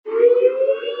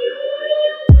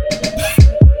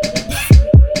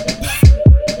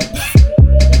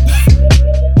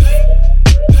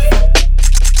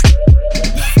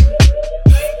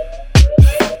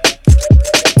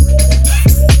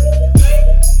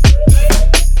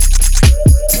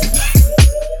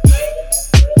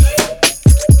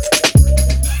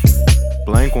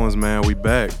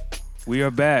We are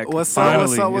back. What's up? Finally.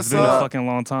 What's up? What's It's been up? a fucking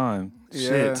long time.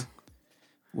 Yeah. Shit.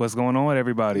 What's going on with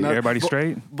everybody? Everybody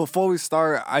straight? Before we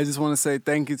start, I just want to say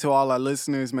thank you to all our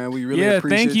listeners, man. We really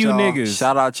appreciate thank you, y'all. niggas.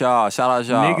 Shout out y'all.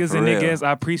 Niggas for and real. niggas,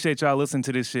 I appreciate y'all listening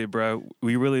to this shit, bro.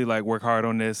 We really work hard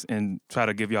on this and try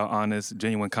to give y'all honest,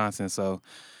 genuine content. So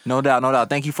No doubt.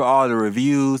 Thank you for all the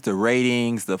reviews, the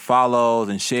ratings, the follows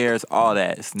and shares, all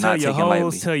that. It's tell not your taken hoes,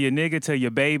 lightly. tell your nigga, tell your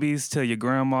babies, tell your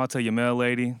grandma, tell your mail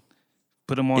lady.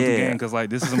 Put them on the game because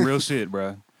this is some real shit,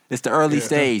 bro. It's the early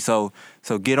stage, so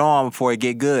get on before it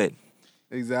get good.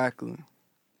 Exactly.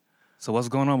 So what's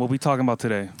going on? What we talking about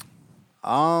today?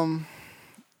 Well,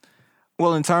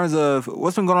 in terms of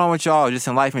what's been going on with y'all, just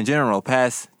in life in general,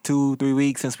 past 2-3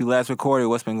 weeks since we last recorded,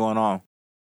 what's been going on?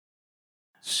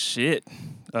 Shit.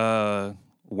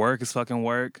 Work is fucking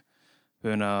work.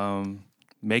 Been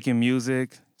making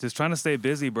music. Just trying to stay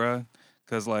busy, bro.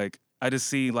 Because, I just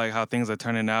see, how things are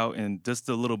turning out and just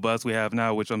the little buzz we have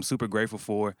now, which I'm super grateful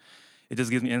for. It just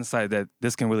gives me insight that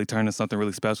this can really turn into something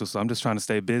really special. So I'm just trying to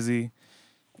stay busy,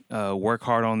 work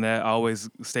hard on that. I always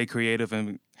stay creative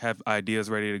and have ideas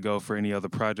ready to go for any other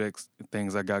projects,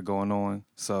 things I got going on.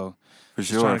 So For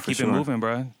just sure, trying to for keep sure. it moving,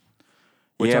 bro. Bro,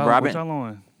 What y'all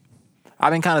on?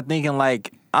 I've been kind of thinking, I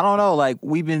don't know,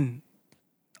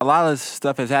 a lot of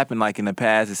stuff has happened, in the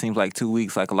past, it seems like 2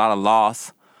 weeks, a lot of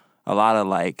loss, a lot of,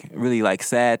 really,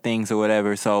 sad things or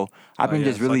whatever. So I've been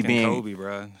just really being... Kobe,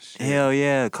 bro. Shit. Hell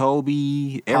yeah,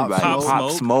 Kobe, everybody.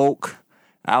 Pop Smoke.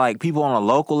 I people on a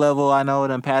local level I know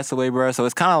done passed away, bro. So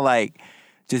it's kind of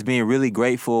just being really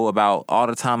grateful about all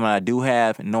the time that I do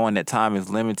have and knowing that time is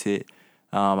limited.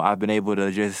 I've been able to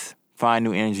just find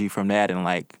new energy from that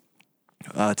and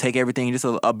take everything just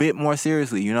a bit more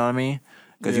seriously, you know what I mean?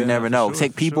 Because you never know. Sure,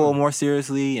 Take people more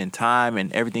seriously and time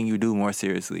and everything you do more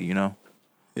seriously, you know?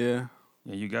 Yeah.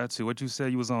 Yeah, you got to. What you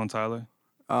said you was on, Tyler?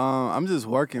 I'm just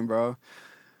working, bro.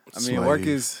 I mean,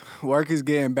 Slave. work is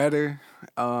getting better.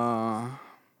 I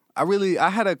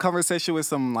had a conversation with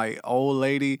some old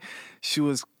lady. She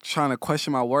was trying to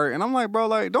question my work, and I'm like,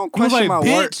 bro, don't question my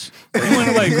work. You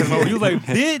went you was like,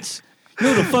 bitch. You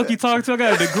know the fuck you talking to? I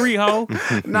got a degree, ho.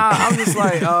 Nah, I'm just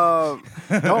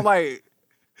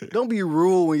don't be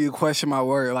rude when you question my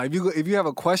work. If you have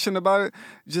a question about it,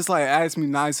 just ask me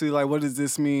nicely. What does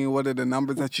this mean? What are the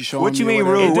numbers that you showing me? What you mean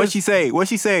rude? What'd she say? What'd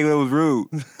she say that was rude?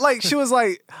 She was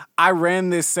like, I ran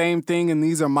this same thing and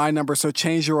these are my numbers, so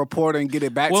change your report and get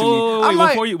it back to me. Whoa,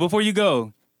 I'm before you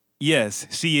go. Yes,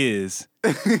 she is.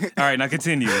 All right, now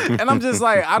continue. and I'm just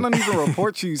I don't even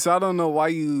report you, so I don't know why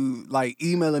you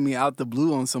emailing me out the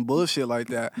blue on some bullshit like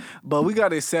that. But we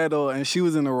got it settled, and she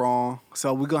was in the wrong,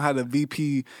 so we're gonna have the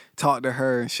VP talk to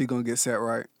her, and she gonna get set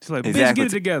right. She's like, bitch, Exactly.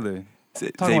 get it together. Say,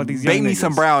 about these young bake me niggas.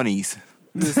 some brownies.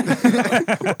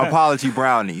 Apology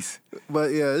brownies.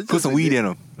 But yeah, it's Put just some weed in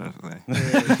them.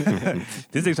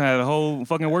 This nigga trying to have the whole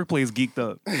fucking workplace geeked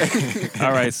up.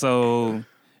 All right, so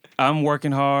I'm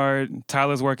working hard.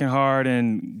 Tyler's working hard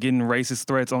and getting racist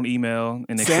threats on email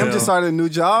and Excel. Sam just started a new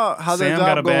job. How's Sam that job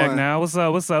got a bag going? now. What's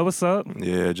up?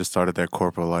 Yeah, just started that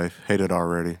corporate life. Hate it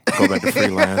already. Go back to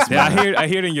freelance, Yeah, man. I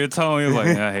hear it in your tone. You're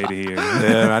like, I hate it here.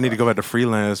 Yeah, I need to go back to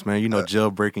freelance, man.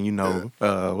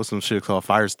 Jailbreaking, what's some shit called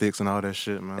fire sticks and all that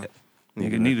shit, man.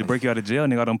 Nigga need to break you out of jail,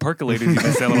 nigga. All them percolators you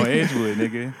been selling on Edgewood,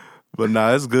 nigga. But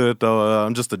nah, it's good though.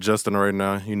 I'm just adjusting right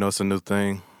now. It's a new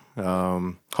thing.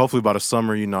 Hopefully by the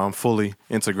summer, I'm fully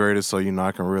integrated, so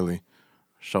I can really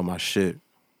show my shit.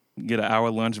 Get an hour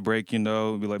lunch break, be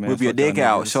like, man. Whip your fuck y'all dick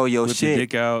out, niggas. show your Whip shit. your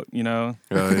dick out, Yeah.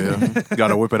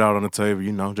 Gotta whip it out on the table,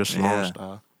 just small Yeah.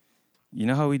 style. You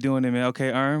know how we doing it, man.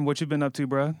 Okay, Ern, what you been up to,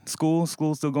 bro? School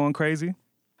still going crazy?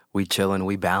 We chillin',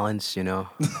 we balance, You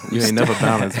ain't never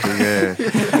balanced, but yeah.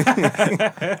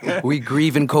 We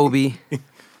grieving Kobe.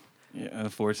 Yeah,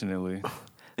 unfortunately.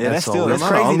 Yeah, That's all. that's Am I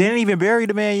crazy. wrong? They didn't even bury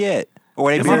the man yet.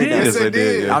 Or they Yes, buried they did. him. Yes, they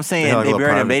did. yeah. I'm saying had, they a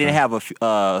buried him. They private didn't thing.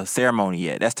 have a ceremony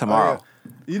yet. That's tomorrow.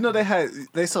 You know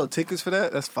they sold tickets for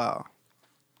that? That's foul.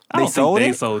 I They don't sold think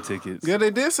it? they sold tickets. Yeah,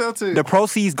 they did sell tickets. The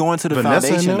proceeds going to the Vanessa and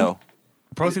foundation, them? though.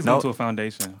 Proceeds Nope. went to a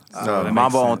foundation. So No, that makes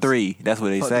Mambo on sense. 3. That's what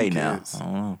they Fuck say them now. kids. I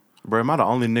don't know. Bro, am I the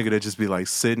only nigga that just be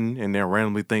sitting and then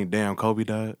randomly think, damn, Kobe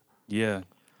died? Yeah.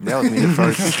 That was me the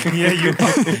first. Yeah,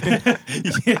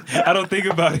 yeah, I don't think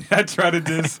about it. I try to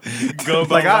just go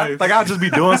about life. I'll just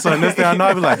be doing something. This thing I know,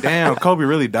 I be like, damn, Kobe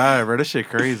really died, bro. This shit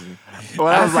crazy. Well,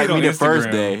 that I was see it me on the first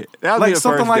Instagram. day. That was me the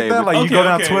Something first like day. that. Okay, You go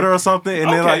down okay. Twitter or something,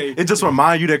 and Okay. then it just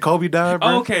remind you that Kobe died,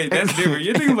 bro. Okay, that's different.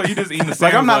 You think you just eating the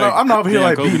same. I'm not over here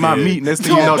damn, Kobe beating my dead. meat. Next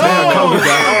thing you know, damn, Kobe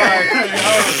died.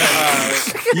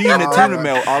 You eating the tuna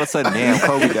melt, all of a sudden, damn,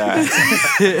 Kobe died.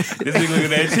 This nigga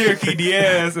looking at Cherokee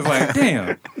Diaz is like,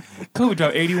 damn. Kobe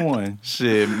dropped 81.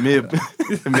 Shit, mid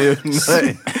nut.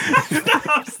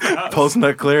 Post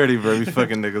nut clarity, bro. We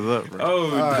fucking niggas up, bro.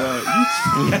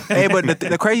 Oh, Hey, but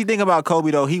the crazy thing about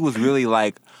Kobe though, he was really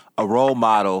like a role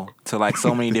model to like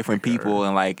so many different people,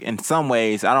 and like in some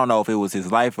ways, I don't know if it was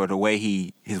his life or the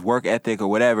way his work ethic or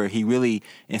whatever, he really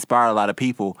inspired a lot of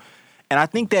people. And I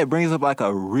think that brings up like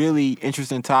a really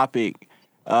interesting topic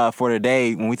for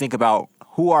today when we think about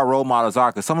who our role models are,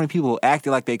 because so many people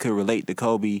acted like they could relate to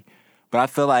Kobe, but I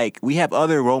feel like we have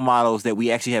other role models that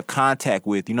we actually have contact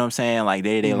with, you know what I'm saying, like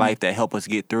day-to-day life that help us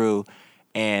get through.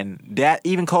 And that,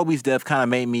 even Kobe's death kind of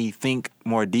made me think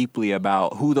more deeply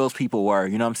about who those people were,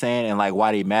 you know what I'm saying, and like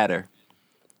why they matter.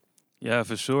 yeah,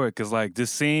 for sure. Because like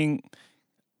just seeing,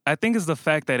 I think it's the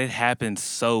fact that it happened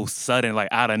so sudden, like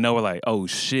out of nowhere, like, oh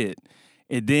shit.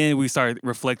 And then we started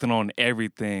reflecting on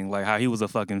everything, like how he was a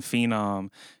fucking phenom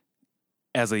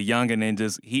as a youngin', and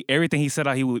just everything he said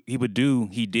out he would do,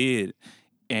 he did.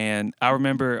 And I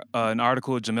remember an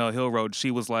article Jamel Hill wrote.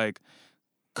 She was like,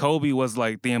 Kobe was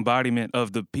like the embodiment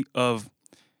of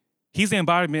he's the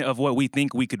embodiment of what we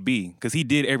think we could be, because he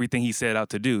did everything he set out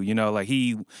to do. You know, like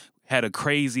he had a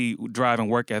crazy drive and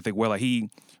work ethic where like he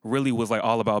really was like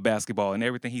all about basketball, and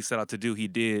everything he set out to do, he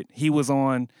did. He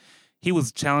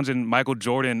was challenging Michael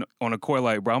Jordan on a court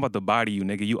like, bro, I'm about to body you,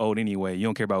 nigga. You old anyway. You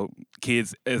don't care about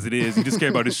kids as it is. You just care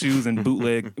about his shoes and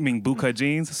bootcut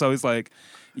jeans. So it's like,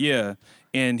 yeah.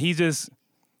 And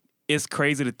it's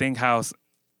crazy to think how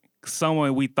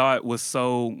someone we thought was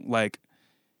so like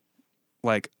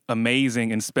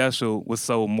amazing and special was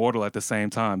so mortal at the same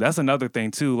time. That's another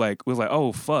thing too. Like, it was like,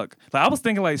 oh fuck. Like I was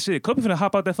thinking like, shit, Kobe finna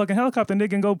hop out that fucking helicopter,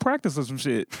 nigga, and go practice or some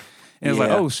shit. And it's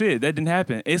like, oh shit, that didn't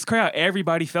happen. It's crazy how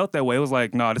everybody felt that way. It was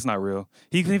like, no, that's not real.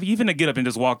 He finna get up and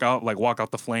just walk out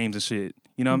the flames and shit.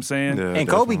 You know what I'm saying? Yeah, And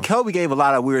definitely. Kobe gave a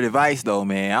lot of weird advice though,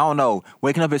 man. I don't know.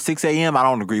 Waking up at 6 a.m., I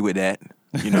don't agree with that.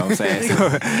 You know what I'm saying? So,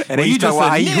 and then Well, you talk about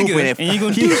how he nigga, hooping and you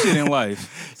gonna do shit in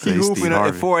life. He Say hooping Steve at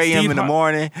Harvey. 4 a.m. Steve in the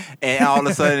morning, and all of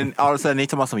a sudden they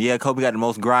talking about some, yeah, Kobe got the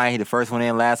most grind. He the first one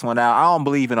in, last one out. I don't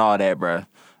believe in all that, bro.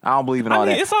 I don't believe in all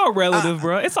that. It's all relative,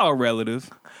 bro. It's all relative.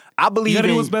 I You believe gotta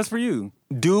do in what's best for you.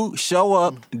 show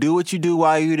up, do what you do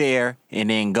while you're there, and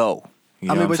then go. You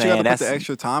know I mean, what but I'm you saying? got to put the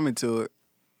extra time into it.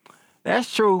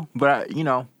 That's true, but And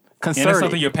that's concerted.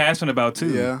 something you're passionate about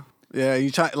too. Yeah. Yeah,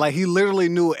 you try like he literally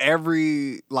knew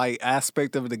every like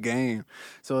aspect of the game.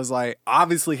 So it's like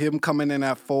obviously him coming in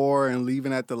at 4 and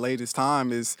leaving at the latest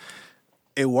time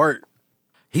it worked.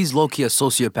 He's low-key a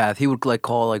sociopath. He would like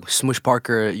call like Smush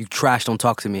Parker, you trash, don't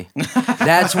talk to me.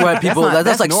 That's what people,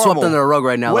 that's like normal. swept under the rug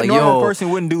right now. What Like, normal yo, person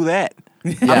wouldn't do that?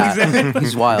 yeah,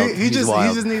 he's wild. He He's just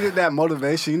wild. needed that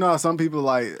motivation. You know how some people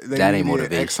like they That ain't need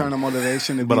motivation. external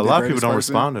motivation to But be a the lot of people greatest don't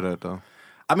person. respond to that though.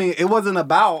 I mean, it wasn't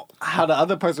about how the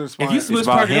other person If responded. you Smush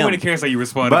about Parker, him. nobody cares how you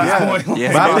respond But- at Yeah. this point.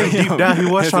 Yeah, But I it's think about deep down he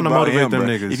was It's trying to about motivate him, them bro.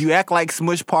 niggas. If you act like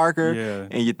Smush Parker Yeah.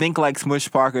 and you think like Smush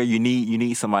Parker, you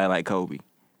need somebody like Kobe.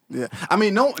 Yeah, I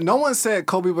mean, no one said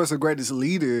Kobe was the greatest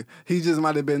leader. He just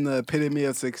might have been the epitome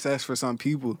of success for some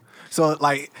people. So,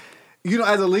 like, you know,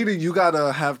 as a leader, you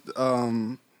gotta have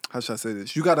how should I say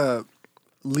this? You gotta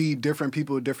lead different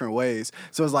people different ways.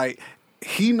 So it's like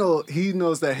he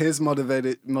knows that his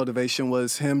motivation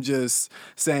was him just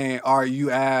saying, "All right,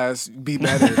 you ass, be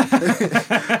better."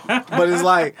 But it's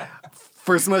like.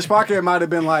 For Smush Parker, it might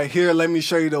have been like, here, let me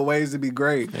show you the ways to be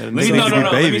great. Yeah, Let me, niggas no, need to no, be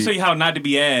no. Let me baby. show you how not to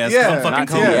be ass. 'cause Yeah, I'm fucking Not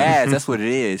to Kobe. be Yeah. ass. That's what it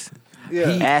is. Yeah.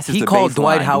 Ass is He the called baseline.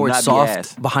 Dwight Do Howard not be soft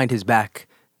ass. behind his back.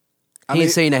 I He mean,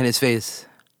 ain't saying that in his face.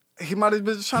 he might have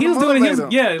been just trying He to was doing motivate it.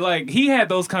 him. Yeah, like he had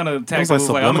those kind of tactics. like Like,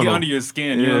 I'm gonna get subliminal. under your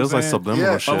skin. Yeah, You know it what was I'm like saying?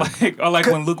 subliminal Yeah. shit. Or like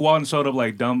when Luke Walton showed up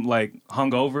like dumb, like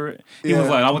hung over. He was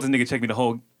Yeah. like, I want this nigga to check me the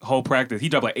whole practice. He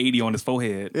dropped like 80 on his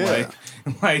forehead. Yeah.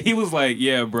 Like he was like,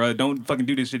 yeah, bro, don't fucking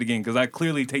do this shit again because I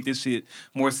clearly take this shit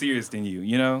more serious than you.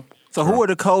 You know? So who are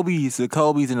the Kobe's and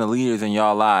the leaders in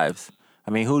y'all lives? I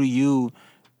mean, who do you?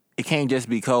 It can't just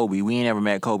be Kobe. We ain't ever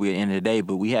met Kobe at the end of the day,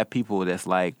 but we have people that's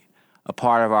like a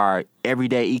part of our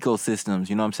everyday ecosystems.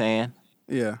 You know what I'm saying?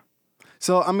 Yeah.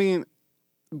 So I mean,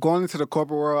 going into the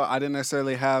corporate world, I didn't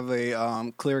necessarily have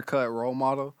a clear cut role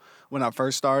model when I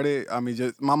first started. I mean,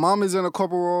 just my mom is in the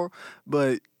corporate world,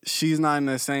 but she's not in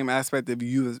the same aspect of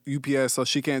UPS, so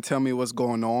she can't tell me what's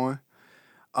going on.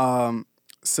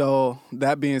 So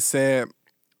that being said,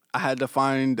 I had to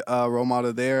find a role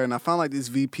model there, and I found like this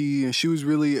VP, and she was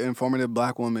really informative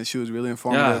black woman. She was really Yeah,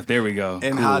 informative. there we go.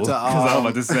 And cool. how to, 'Cause I was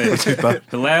about to say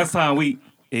the last time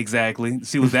exactly.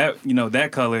 She was that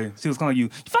color. She was calling you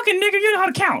fucking nigga. You know how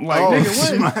to count. Like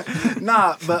nigga, what?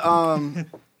 Nah, but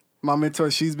my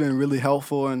mentor, she's been really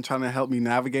helpful in trying to help me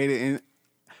navigate it. And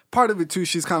part of it too,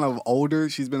 she's kind of older.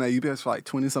 She's been at UPS for like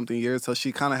 20-something years, so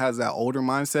she kind of has that older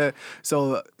mindset.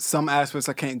 So some aspects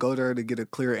I can't go to her to get a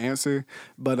clear answer.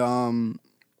 But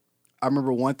I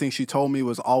remember one thing she told me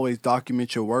was always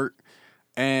document your work.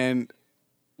 And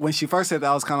when she first said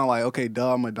that, I was kind of like, okay,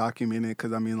 duh, I'm gonna document it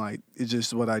because I mean, like, it's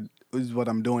just what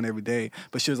I'm doing every day.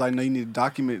 But she was like, no, you need to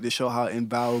document it to show how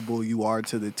invaluable you are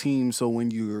to the team. So when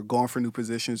you're going for new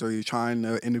positions or you're trying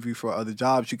to interview for other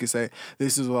jobs, you can say,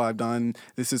 this is what I've done.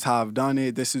 This is how I've done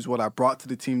it. This is what I brought to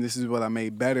the team. This is what I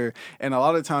made better. And a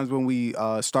lot of times when we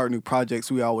start new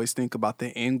projects, we always think about the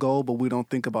end goal, but we don't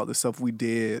think about the stuff we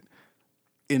did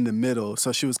in the middle.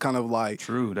 So she was kind of like,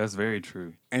 True, that's very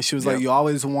true. and she was like, you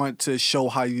always want to show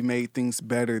how you made things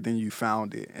better than you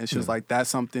found it. And she was like, that's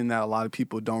something that a lot of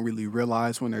people don't really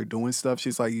realize when they're doing stuff.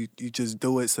 She's like, you just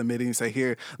do it, submit it, and say,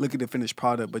 here, look at the finished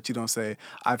product. But you don't say,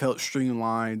 I've helped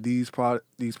streamline these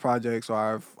projects,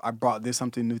 or I brought this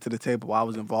something new to the table. I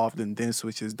was involved in this,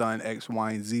 which has done X,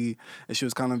 Y, and Z. And she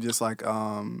was kind of just like,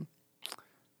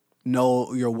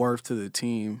 know your worth to the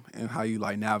team and how you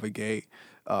like navigate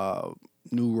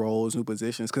new roles, new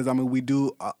positions. Because I mean, we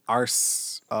do our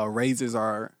raises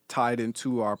are tied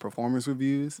into our performance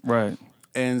reviews, Right.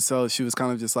 and so she was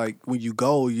kind of just like, when you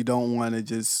go, you don't want to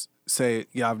just say,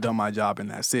 yeah, I've done my job and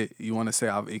that's it. You want to say,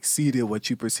 I've exceeded what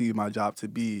you perceive my job to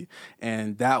be,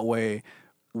 and that way,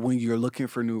 when you're looking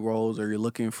for new roles or you're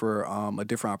looking for a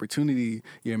different opportunity,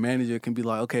 your manager can be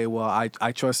like, okay, well,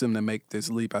 I trust him to make this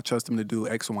leap. I trust him to do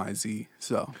X, Y, and Z.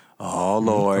 So, Oh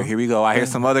Lord, here we go. I hear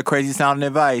some other crazy sounding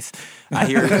advice.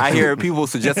 I hear people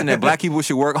suggesting that black people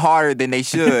should work harder than they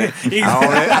should.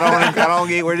 I don't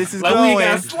get where this is Like going. we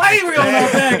got slavery on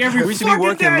our back every We should be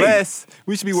working day. less.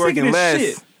 We should be working this less.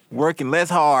 shit. Working less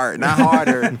hard, not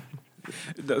harder.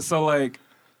 So like,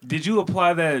 did you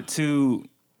apply that to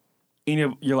any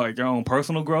of your own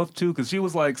personal growth too? Because she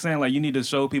was like saying like you need to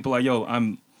show people like, yo,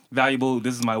 I'm valuable.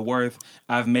 This is my worth.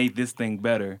 I've made this thing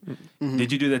better. Mm-hmm.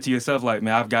 Did you do that to yourself? Like,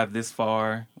 man, I've got this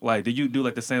far. Like, did you do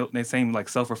like the same like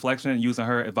self-reflection using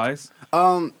her advice?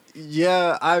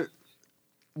 yeah,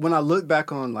 when I look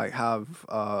back on like how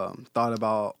I've thought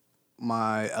about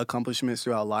my accomplishments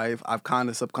throughout life, I've kind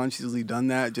of subconsciously done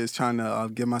that, just trying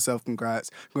to give myself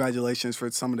congratulations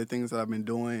for some of the things that I've been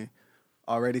doing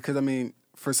already. Because, I mean,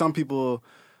 for some people,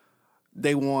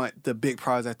 they want the big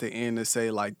prize at the end to say,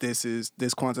 like, this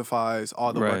quantifies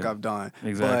all the work Right. I've done.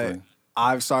 Exactly. But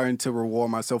I've started to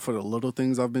reward myself for the little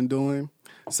things I've been doing.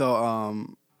 So,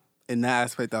 in that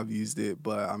aspect, I've used it.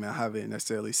 But, I mean, I haven't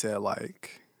necessarily said,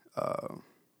 like,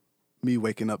 me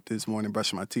waking up this morning,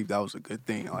 brushing my teeth, that was a good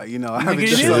thing. Like, you know, I haven't it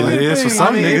done is a It good is for thing. some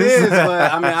I mean, it niggas. is,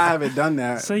 but I mean, I haven't done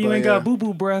that. So you but, ain't yeah. got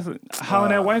boo-boo breath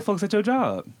hollering at white folks at your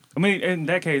job. I mean, in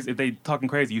that case, if they talking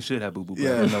crazy, you should have boo-boo breath.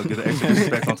 Yeah. You know, get the extra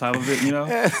respect on top of it, you know?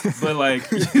 But,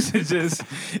 like, you should just...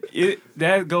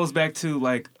 that goes back to,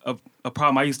 like, a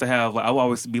problem I used to have. Like, I would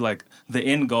always be, like, the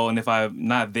end goal, and if I'm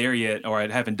not there yet or I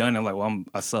haven't done it, I'm like, well,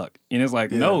 I suck. And it's like,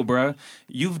 no, bruh.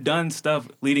 You've done stuff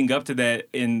leading up to that,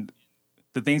 and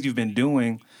the things you've been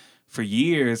doing for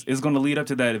years is going to lead up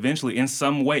to that eventually in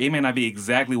some way. It may not be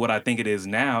exactly what I think it is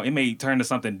now. It may turn to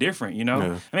something different, you know?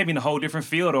 Yeah. It may be in a whole different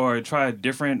field or try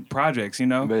different projects, you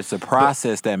know? But it's the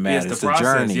process that matters. It's It's the the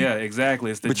process. journey. Yeah,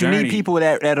 exactly. It's the But journey. you need people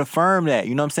that affirm that.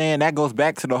 You know what I'm saying? That goes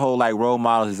back to the whole like role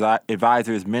models,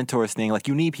 advisors, mentors thing. Like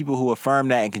you need people who affirm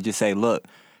that and can just say, look,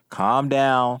 calm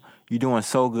down. You're doing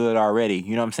so good already.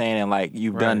 You know what I'm saying? And like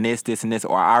you've done Right. this, and this.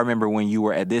 Or I remember when you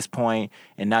were at this point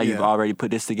and now you've Yeah. already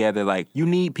put this together. Like you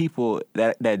need people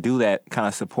that do that kind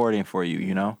of supporting for you,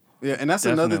 you know? Yeah, and that's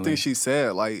another Definitely. thing she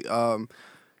said. Like,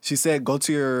 she said, go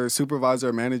to your supervisor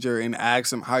or manager and ask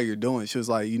them how you're doing. She was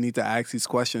like, you need to ask these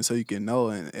questions so you can know.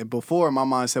 And before, my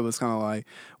mindset was kind of like,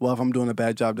 well, if I'm doing a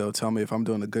bad job, they'll tell me. If I'm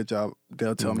doing a good job,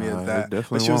 they'll tell me Nah, of they that. But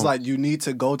definitely she was won't. like, you need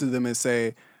to go to them and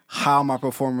say, how am I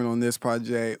performing on this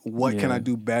project? What can Yeah. I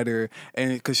do better?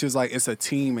 And because she was like, it's a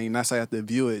team, and that's how you have to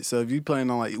view it. So if you playing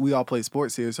on, like, we all play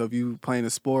sports here. So if you playing a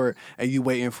sport and you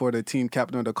waiting for the team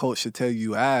captain or the coach to tell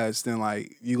you ass, then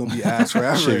like you gonna be ass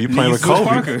forever. Shit, you Nigga, playing with Switch Kobe.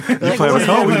 Parker. You playing with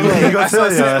Kobe. Yeah. You gonna That's what I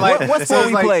tell said, you. like- What so sport it's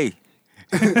we like-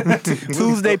 play?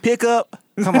 Tuesday pickup?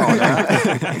 Come on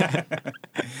now.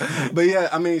 But yeah,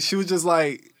 I mean, she was just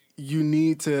like, you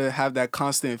need to have that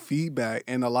constant feedback.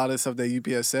 And a lot of stuff that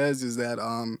UPS says is that,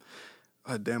 oh,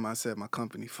 damn, I said my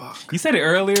company, fuck. You said it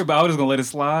earlier, but I was just going to let it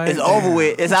slide. It's over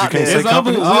with. It's out can't there. It's say over.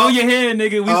 company? We on your head,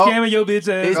 nigga. We scamming your bitch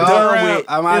ass. It's All done right, with.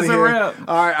 I'm out It's of a here. wrap.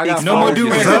 All right, I got No more four.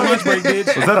 do-rags at lunch break,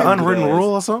 bitch. Was that an unwritten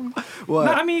rule or something? What?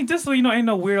 No, I mean, just so you know, ain't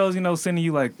no weirdos, you know, sending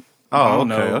you like Oh, don't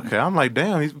know. okay. I'm like,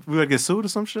 damn, we gonna get sued or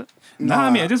some shit? Nah, I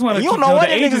mean, I just want to. You don't know what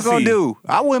the that nigga's agency. gonna do.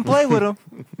 I wouldn't play with him.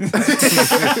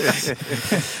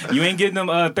 You ain't getting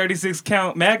them 36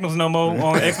 count magnums no more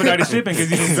on expedited shipping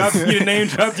because you didn't name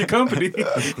dropped your company.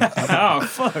 Oh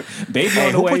fuck, baby Hey,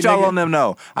 on the who way. put y'all nigga. on them?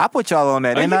 No, I put y'all on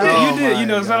that. Oh, you didn't did. I? You did. You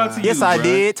know, shout out to you. Yes, I bruh.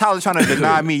 did. Tyler trying to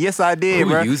deny me. Yes, I did, Who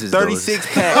bro. uses 36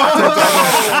 pack.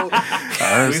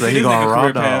 Ernst See, said he this gonna nigga raw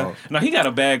career path. dog. No, he got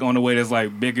a bag on the way that's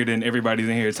like bigger than everybody's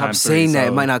in here. Stop times saying 3, that.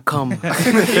 so- It might not come.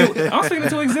 I'm speaking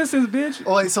into existence, bitch.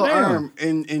 Oh, wait, so Damn.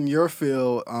 in your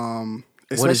field, What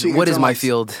is especially what into, is my like,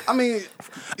 field? I mean, you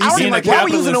I seem Being don't, a why are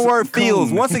we using the word capitalist fields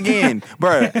coon. once again,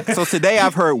 bruh? So today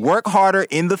I've heard work harder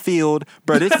in the field,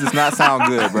 bruh. This does not sound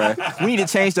good, bruh. We need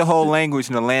to change the whole language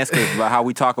and the landscape about how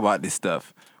we talk about this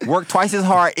stuff. Work twice as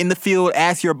hard in the field.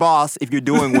 Ask your boss if you're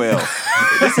doing well.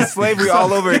 This is slavery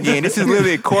all over again. This is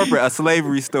literally a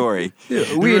slavery story.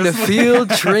 We in the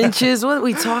field, trenches. What are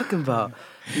we talking about?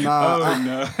 nah, Oh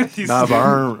no. He's Nah, but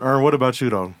Ern, what about you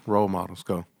though? Role models,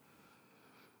 go.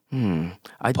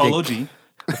 I Polo think,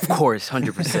 G, of course,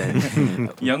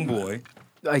 100%. young boy.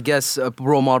 I guess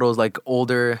role models like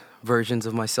older versions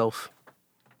of myself.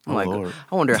 I'm like, Lord.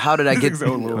 I wonder how did I get?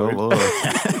 Oh Lord.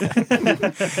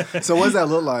 so what does that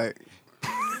look like?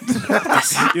 Is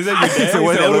that your dad? So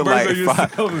what Is that older look like? version of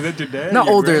yourself? Is that your dad? Not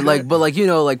Your older, granddad? like, but like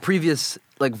like previous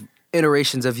like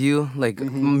iterations of you, like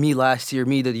me last year,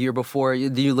 me the year before.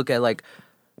 You look at like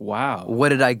Wow. what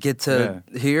did I get to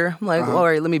here? I'm like, all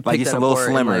right, let me pick Like it's that a little apart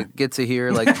and, slimmer. like, get to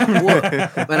here. Like,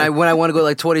 when I want to go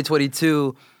like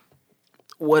 2022,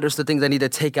 what are the things I need to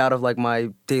take out of like my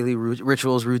daily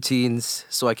rituals, routines,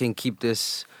 so I can keep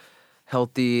this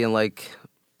healthy and like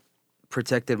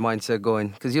protected mindset going?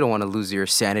 Because you don't want to lose your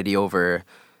sanity over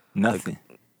Nothing.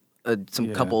 some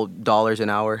Yeah. couple dollars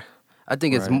an hour. I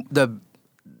think it's Right.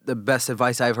 the best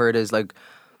advice I've heard is like,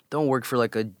 don't work for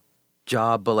like a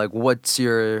job, but like, how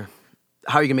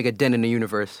are you gonna make a dent in the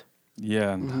universe?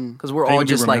 Yeah. Because we're How you all gonna be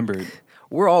just like, remembered?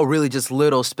 we're all really just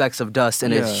little specks of dust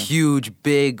in a Yeah. huge,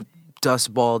 big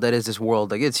dust ball that is this world.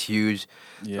 Like, it's huge.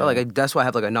 Yeah. So, like, that's why I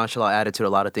have like a nonchalant attitude to a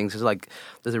lot of things. It's like,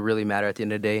 does it really matter at the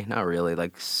end of the day? Not really.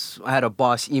 Like, I had a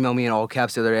boss email me in all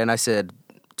caps the other day, and I said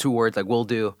 2 words like, "will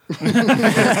do."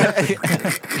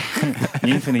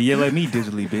 You ain't finna yell at me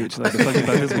digitally, bitch. Like the fuck you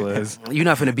thought this was. You're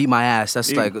not finna beat my ass. That's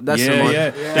that's yeah.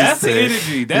 That's the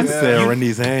energy. That's Said you- run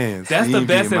these hands. That's He the ain't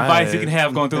best beating my advice you ass. can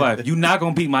have going through life. You're not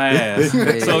gonna beat my ass.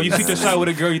 So you shoot your shot with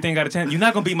a girl you think got a chance. You're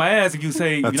not gonna beat my ass if you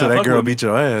say you're Until not that fucking girl with me. beat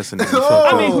your ass and then you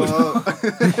Oh, fucked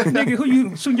I mean, up. nigga, who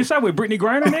you shooting your shot with? Brittany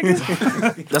Griner,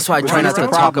 nigga? That's why I try not That's to the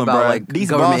talk problem, about bruh. like these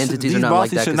government bosses, entities these are not like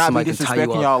bosses that should because not somebody be can tie you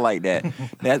disrespecting up. y'all like that.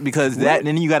 That's because that.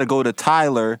 Then you got to go to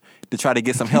Tyler to try to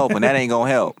get some help, and that ain't gonna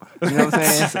help. You know what I'm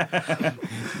saying?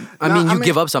 I No, mean, I you mean-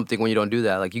 give up something when you don't do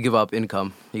that. Like, you give up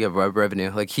income, you give up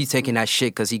revenue. Like, he's taking that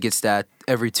shit because he gets that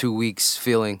every 2 weeks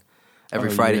feeling. Every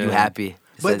Oh, Friday, you yeah. happy.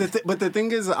 But Said- the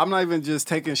thing is, I'm not even just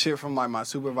taking shit from like my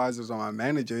supervisors or my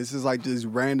manager. It's just like just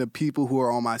random people who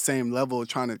are on my same level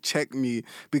trying to check me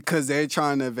because they're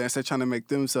trying to advance. They're trying to make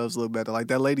themselves look better. Like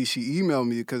that lady, she emailed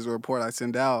me because the report I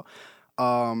sent out,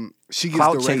 she gets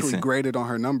Clout directly chasing. graded on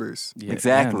her numbers. Yeah,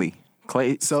 Exactly.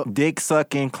 Clay, So- dick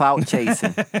sucking, clout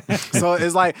chasing. So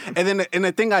it's like, and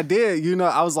the thing I did,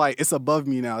 I was like, it's above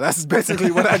me now. That's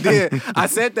basically what I did. I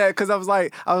said that because I was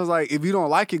like, if you don't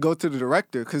like it, go to the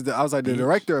director. Because I was like, the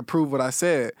director approved what I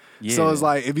said. So Yeah. it's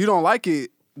like, if you don't like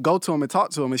it, go to him and talk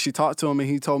to him. And she talked to him, and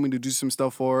he told me to do some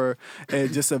stuff for her,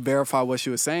 and just to verify what she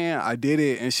was saying. I did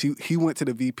it, and he went to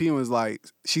the VP and was like,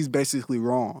 she's basically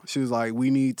wrong. She was like, we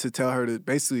need to tell her to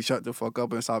basically shut the fuck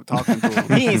up and stop talking to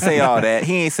him. He ain't say all that.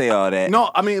 He ain't say all that.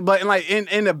 No, I mean, but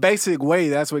in a basic way,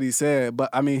 that's what he said. But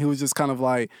I mean, he was just kind of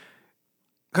like,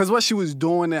 because what she was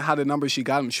doing and how the numbers she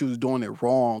got him, she was doing it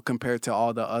wrong compared to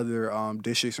all the other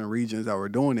districts and regions that were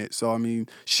doing it. So I mean,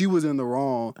 she was in the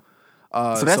wrong.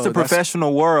 So that's the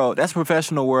professional world. That's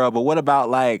professional world. But what about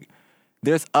like,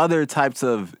 there's other types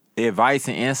of advice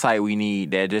and insight we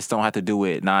need that just don't have to do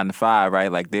with 9 to 5,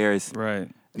 right? Like there's Right.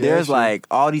 there's sure. like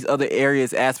all these other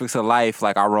areas, aspects of life,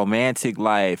 like our romantic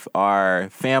life, our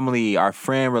family, our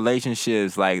friend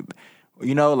relationships, like,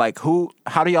 like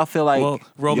how do y'all feel like Well, y'all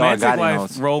romantic got in life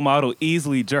those? role model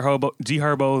easily G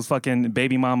Herbo's fucking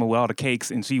baby mama with all the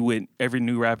cakes, and she with every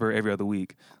new rapper every other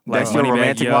week. Like That's your Moneybagg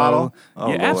romantic Yo. model? Oh, yeah,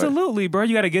 Lord. absolutely, bro.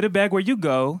 You got to get it back where you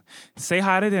go, say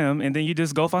hi to them, and then you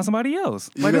just go find somebody else.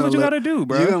 Like that's what you got to do,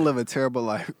 bro. You're gonna live a terrible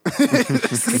life.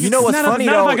 You know what's not funny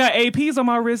not though? if I got APs on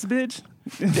my wrist, bitch.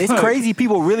 It's crazy.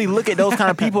 People really look at those kind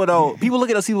of people though. People look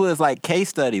at those people as like case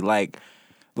study, like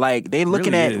they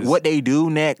looking Really at is. what they do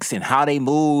next and how they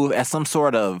move as some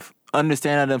sort of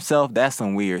understanding of themselves. That's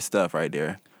some weird stuff right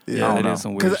there. Yeah, I it don't is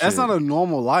some weird Because shit. that's not a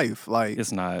normal life. Like,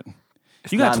 It's not.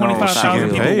 It's You got not normal. 25,000 She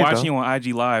people getting paid, watching though. you on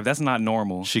IG Live. That's not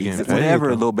normal. She getting paid. Whatever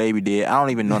though. Lil Baby did, I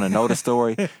don't even know the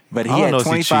story, but he I don't had know if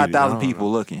he cheated. 25,000 I don't people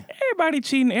know. looking. Everybody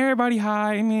cheating, everybody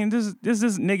high. I mean, this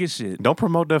is nigga shit. Don't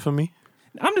promote that for me.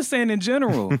 I'm just saying in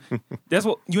general. That's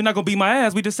what you're not gonna beat my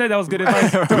ass. We just said that was good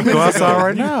advice. Go outside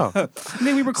right now.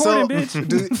 Then we recording,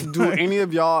 bitch. do any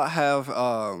of y'all have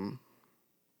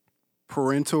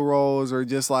parental roles or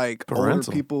just like older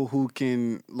Parental? people who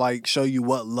can like show you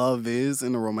what love is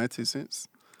in a romantic sense?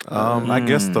 I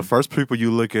guess the first people you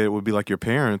look at would be like your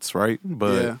parents, right?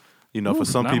 But Yeah. you know, for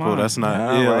some not people, mine. that's not.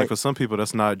 Yeah, Yeah, right. like for some people,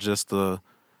 that's not just the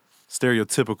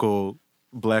stereotypical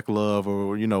black love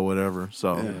or whatever.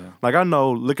 So, Yeah. like I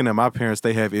know, looking at my parents,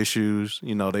 they have issues.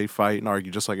 You know, they fight and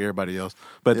argue just like everybody else.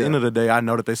 But at the end Yeah. of the day, I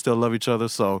know that they still love each other.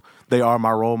 So they are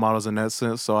my role models in that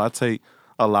sense. So I take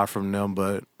a lot from them.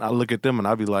 But I look at them and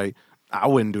I be like, I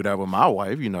wouldn't do that with my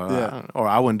wife. Yeah. or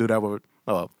I wouldn't do that with.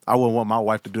 I wouldn't want my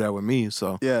wife to do that with me.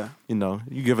 So Yeah.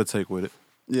 you give or take with it.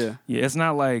 Yeah. Yeah, it's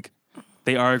not like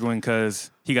they arguing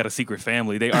because he got a secret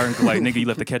family. They arguing like, nigga, you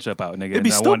left the ketchup out, nigga. It'd be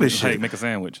and I wanted stupid to, like, shit. make a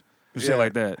sandwich. Yeah. Shit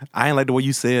like that. I ain't like the way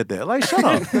you said that. Like, shut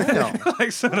up. Damn.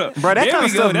 Like, shut up. Bro, that There kind we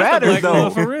of go. stuff That's the matters black though.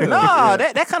 love for real. Nah,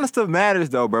 that kind of stuff matters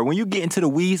though, bro. When you get into the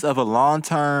weeds of a long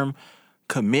term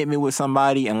commitment with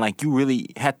somebody and like you really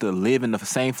have to live in the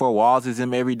same four walls as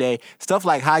them every day, stuff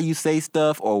like how you say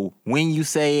stuff or when you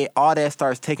say it, all that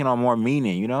starts taking on more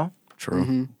meaning, you know? True.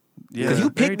 Mm-hmm. Yeah, Because you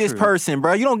very pick this true. person,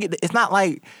 bro. You don't get. It's not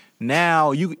like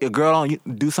now a girl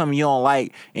don't do something you don't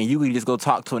like, and you can just go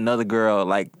talk to another girl.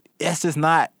 Like that's just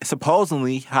not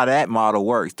supposedly how that model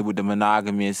works with the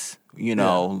monogamous,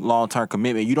 long term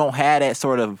commitment. You don't have that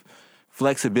sort of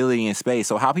flexibility in space.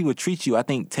 So how people treat you, I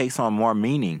think, takes on more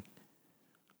meaning.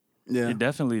 Yeah. It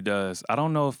definitely does. I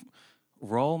don't know if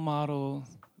role model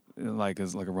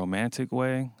is like a romantic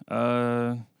way.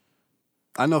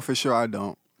 I know for sure I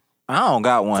don't. I don't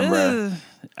got one, bro.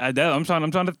 I'm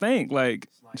trying to think. Like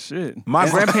shit. My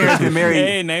grandparents been married.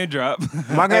 Hey, name drop.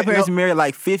 My grandparents been married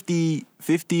like 50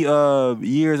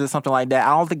 years or something like that.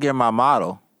 I don't think they're my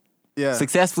model. Yeah.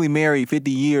 Successfully married 50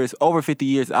 years, over 50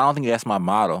 years. I don't think that's my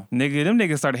model. Nigga, them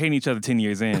niggas started hating each other 10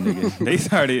 years in, nigga. They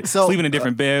started So- sleeping in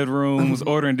different bedrooms,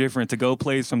 ordering different to-go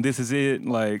plates from This Is It.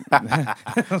 Like,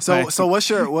 So what's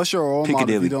your role model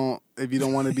Piccadilly. if you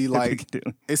don't want to be like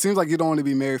it seems like you don't want to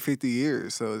be married 50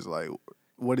 years. So it's like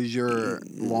what is your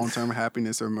long-term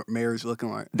happiness or marriage looking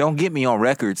like? Don't get me on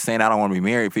record saying I don't want to be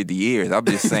married 50 years. I'm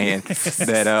just saying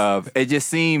that it just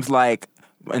seems like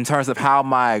in terms of how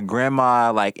my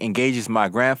grandma like engages my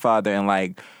grandfather and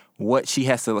like what she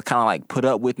has to kind of like put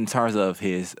up with in terms of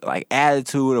his like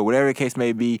attitude or whatever the case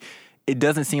may be, it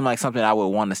doesn't seem like something I would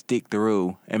want to stick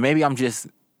through. And maybe I'm just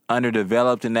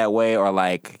underdeveloped in that way or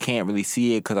like can't really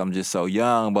see it because I'm just so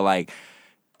young. But like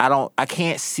I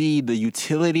can't see the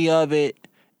utility of it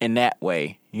in that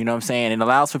way. You know what I'm saying? It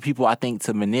allows for people, I think,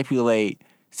 to manipulate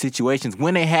situations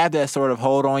when they have that sort of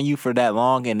hold on you for that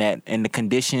long and the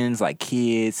conditions like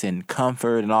kids and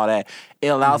comfort and all that. It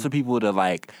allows for people to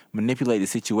like manipulate the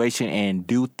situation and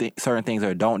do certain things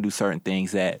or don't do certain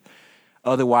things that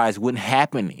otherwise wouldn't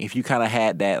happen if you kind of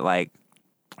had that like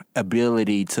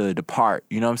ability to depart.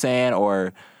 You know what I'm saying?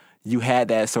 Or you had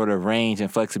that sort of range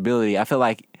and flexibility. I feel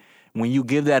like when you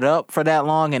give that up for that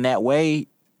long in that way,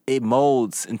 it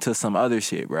molds into some other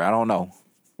shit, bro. I don't know.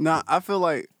 Nah, I feel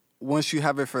like once you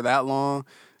have it for that long,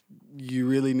 you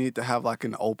really need to have like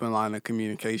an open line of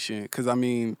communication. Because I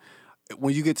mean,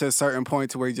 when you get to a certain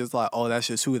point to where you're just like, oh, that's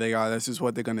just who they are, that's just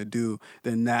what they're gonna do,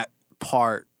 then that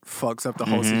part fucks up the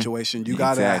whole situation. You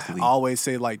gotta Exactly. always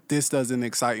say like, this doesn't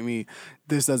excite me,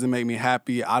 this doesn't make me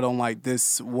happy, I don't like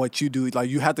this, what you do. Like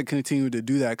you have to continue to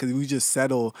do that because if you just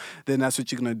settle, then that's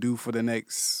what you're gonna do for the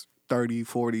next 30,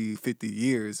 40, 50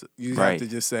 years. You Right. have to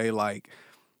just say like,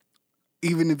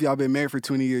 even if y'all been married for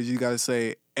 20 years, you gotta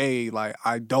say, hey, like,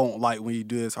 I don't like when you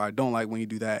do this or I don't like when you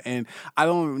do that. And I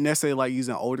don't necessarily like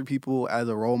using older people as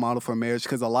a role model for marriage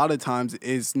because a lot of times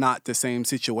it's not the same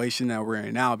situation that we're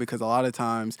in now because a lot of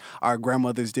times our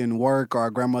grandmothers didn't work or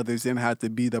our grandmothers didn't have to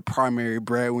be the primary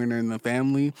breadwinner in the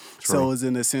family. So it's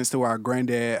in a sense to where our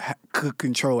granddad could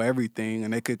control everything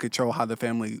and they could control how the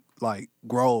family, like,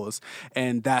 grows.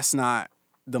 And that's not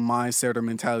the mindset or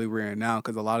mentality we're in now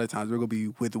because a lot of times we're going to be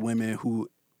with women who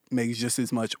makes just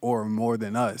as much or more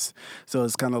than us. So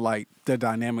it's kind of like the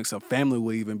dynamics of family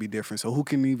will even be different. So who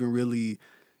can even really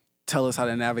tell us how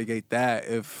to navigate that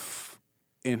if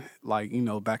in like, you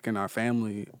know, back in our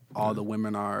family, all the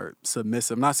women are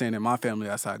submissive. I'm not saying in my family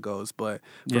that's how it goes, but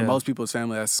for Yeah. most people's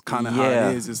family, that's kind of how Yeah.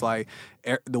 it is. It's like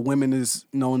the women is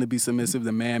known to be submissive.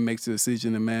 The man makes the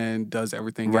decision. The man does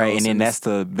everything Right, else. and then that's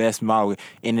the best model.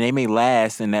 And they may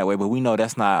last in that way, but we know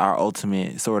that's not our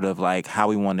ultimate sort of like how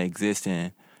we want to exist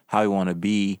and how we want to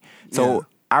be. So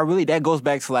that goes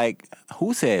back to like,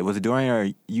 who said, was it Dorian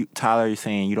or you, Tyler, you're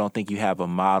saying you don't think you have a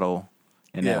model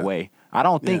in that way? I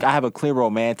don't think I have a clear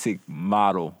romantic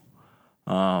model.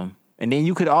 And then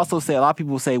you could also say, a lot of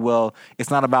people say, well, it's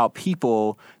not about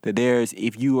people, that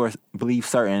if you believe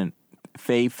certain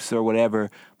faiths or whatever,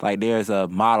 like there's a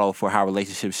model for how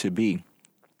relationships should be.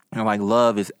 And like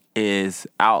love is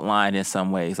outlined in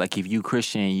some ways. Like if you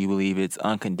Christian, you believe it's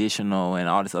unconditional and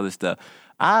all this other stuff.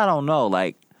 I don't know.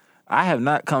 Like I have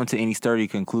not come to any sturdy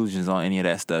conclusions on any of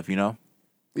that stuff, you know?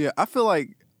 Yeah, I feel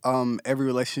like every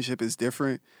relationship is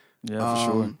different. Yeah,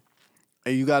 for sure.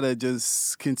 And you gotta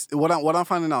just what I'm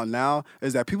finding out now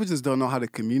is that people just don't know how to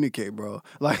communicate, bro.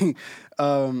 Like,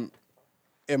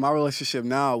 in my relationship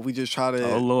now, we just try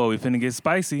to. Oh Lord, we finna get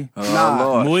spicy. Nah.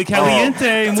 Lord. Muy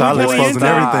caliente. Muy Tyler exposing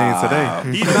caliente.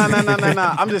 everything today.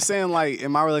 Nah. I'm just saying, like,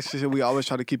 in my relationship, we always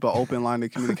try to keep an open line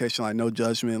of communication, like, no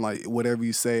judgment. Like, whatever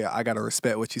you say, I got to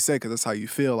respect what you say because that's how you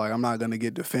feel. Like, I'm not going to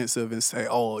get defensive and say,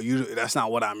 oh, that's not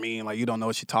what I mean. Like, you don't know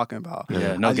what you're talking about.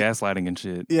 Yeah, no gaslighting and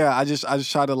shit. Yeah, I just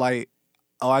try to, like,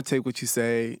 I take what you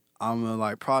say. I'm going to,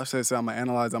 like, process it. I'm going to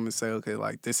analyze. I'm going to say, okay,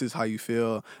 like, this is how you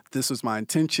feel. This was my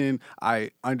intention.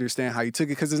 I understand how you took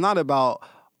it because it's not about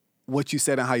what you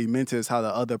said and how you meant it, is how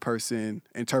the other person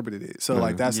interpreted it. So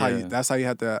like that's how you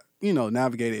have to, you know,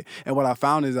 navigate it. And what I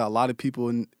found is that a lot of people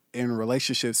in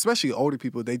relationships, especially older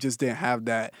people, they just didn't have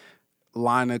that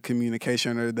line of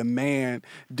communication, or the man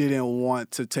didn't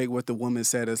want to take what the woman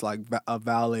said as like a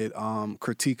valid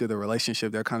critique of the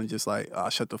relationship. They're kind of just like,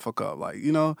 shut the fuck up, like,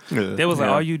 you know. They was like,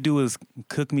 all you do is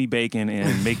cook me bacon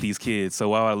and make these kids. So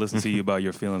while I listen to you about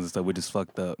your feelings and stuff, we're just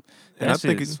fucked up. That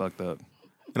shit is fucked up.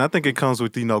 And I think it comes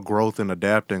with, you know, growth and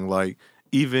adapting. Like,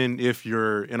 even if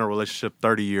you're in a relationship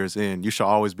 30 years in, you should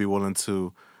always be willing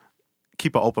to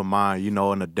keep an open mind, you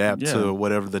know, and adapt to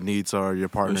whatever the needs are of your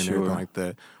partner and everything like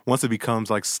that. Once it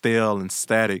becomes like stale and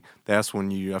static, that's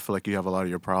when I feel like you have a lot of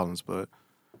your problems. But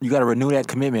you got to renew that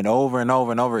commitment over and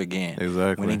over and over again.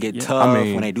 Exactly. When they get tough, I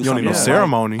mean, when they do you don't something. need no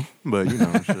ceremony, but you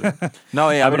know, shit. No,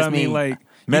 yeah, But I mean, like,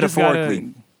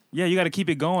 metaphorically. You got to keep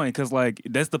it going because, like,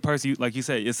 that's the person, like you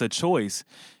said, it's a choice.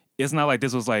 It's not like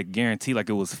this was like guaranteed, like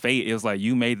it was fate. It was like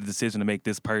you made the decision to make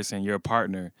this person your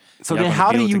partner. So Y'all then gonna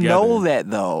how do build you together. know that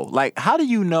though? Like, how do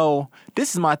you know?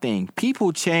 This is my thing.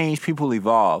 People change, people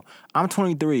evolve. I'm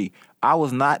 23. I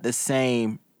was not the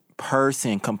same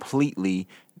person completely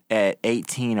at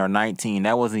 18 or 19.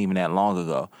 That wasn't even that long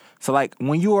ago. So like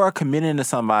when you are committing to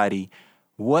somebody,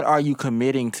 what are you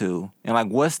committing to? And like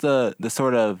what's the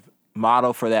sort of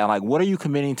model for that? Like what are you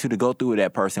committing to go through with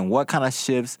that person? What kind of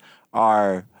shifts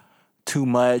are too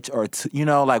much, or you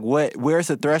know, like where's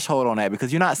the threshold on that?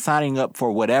 Because you're not signing up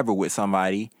for whatever with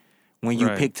somebody when you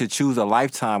pick to choose a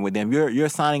lifetime with them. You're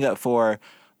signing up for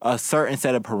a certain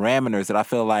set of parameters that I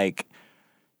feel like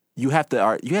you have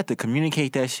to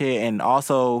communicate that shit, and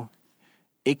also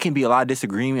it can be a lot of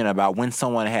disagreement about when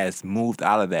someone has moved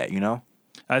out of that, you know?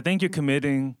 I think you're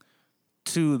committing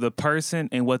to the person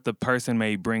and what the person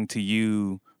may bring to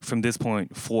you from this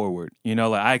point forward. You know,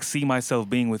 like I see myself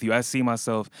being with you. I see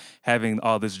myself having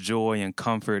all this joy and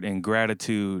comfort and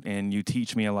gratitude, and you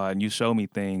teach me a lot and you show me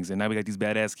things, and now we got these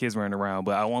badass kids running around,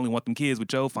 but I only want them kids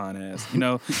with your fine ass, you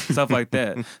know, stuff like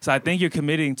that. So I think you're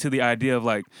committing to the idea of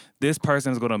like, this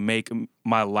person is going to make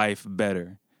my life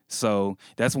better. So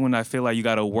that's when I feel like you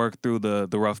got to work through the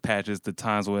rough patches, the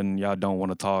times when y'all don't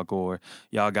want to talk or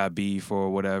y'all got beef or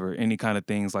whatever, any kind of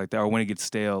things like that, or when it gets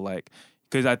stale, like,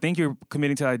 because I think you're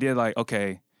committing to the idea like,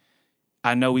 okay,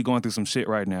 I know we going through some shit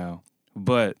right now,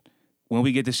 but when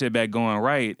we get this shit back going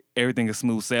right, everything is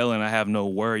smooth sailing. I have no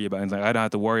worry about it. Like, I don't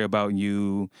have to worry about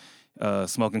you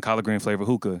smoking collard green flavor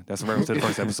hookah. That's a reference to the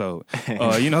first episode.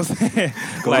 You know what I'm saying?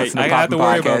 Like, I have to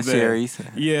worry about that. Series.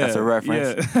 Yeah. That's a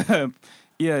reference. Yeah.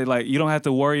 Yeah, like you don't have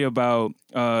to worry about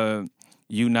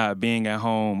you not being at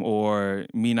home or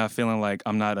me not feeling like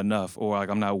I'm not enough or like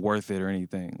I'm not worth it or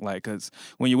anything. Like, because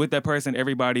when you're with that person,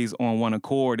 everybody's on one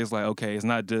accord. It's like, okay,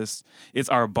 it's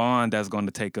our bond that's going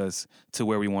to take us to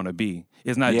where we want to be.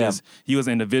 It's not just you as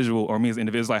an individual or me as an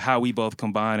individual. It's like how we both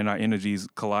combine and our energies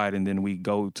collide, and then we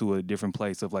go to a different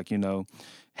place of like, you know,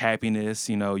 happiness,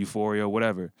 you know, euphoria,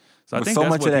 whatever. So I think that's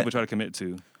what people try to commit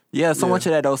to. Yeah, so much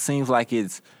of that though seems like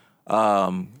it's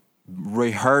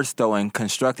rehearsed though and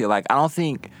constructed. Like I don't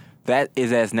think that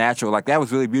is as natural. Like, that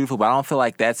was really beautiful, but I don't feel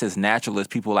like that's as natural as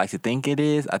people like to think it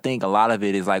is. I think a lot of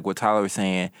it is like what Tyler was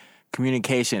saying,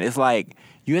 communication. It's like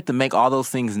you have to make all those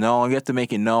things known. You have to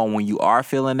make it known when you are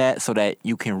feeling that so that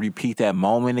you can repeat that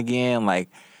moment again. Like,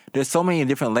 there's so many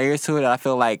different layers to it. I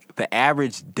feel like the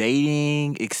average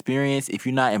dating experience, if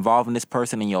you're not involving this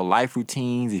person in your life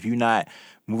routines, if you're not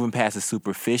moving past the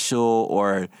superficial,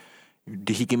 or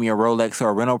did he give me a Rolex or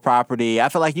a rental property? I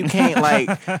feel like you can't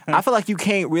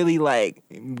really like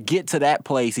get to that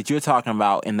place that you're talking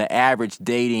about in the average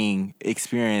dating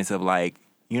experience of, like,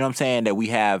 you know what I'm saying, that we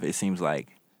have, it seems like.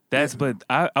 But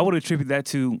I would attribute that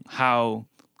to how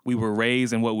we were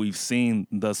raised and what we've seen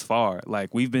thus far.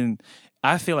 Like,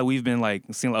 I feel like we've been like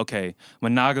seeing, like, okay,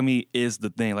 monogamy is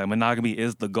the thing. Like, monogamy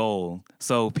is the goal.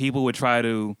 So people would try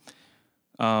to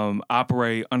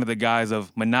operate under the guise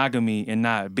of monogamy and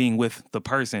not being with the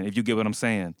person, if you get what I'm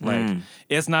saying. Like,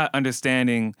 it's not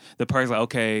understanding the person, like,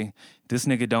 okay, this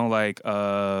nigga don't like,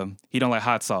 he don't like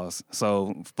hot sauce,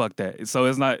 so fuck that. So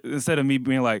it's not, instead of me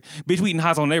being like, bitch, we eating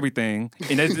hot sauce on everything,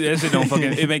 and that shit don't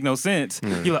fucking, it make no sense.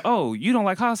 You're like, oh, you don't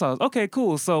like hot sauce? Okay,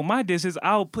 cool. So my dishes,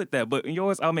 I'll put that, but in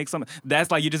yours, I'll make something. That's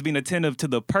like, you're just being attentive to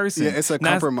the person. Yeah, it's a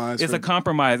compromise. It's a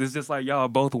compromise. It's just like y'all are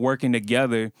both working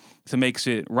together to make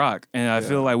shit rock. And I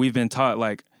feel like we've been taught,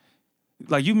 like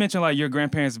you mentioned, like, your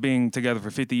grandparents being together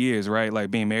for 50 years, right?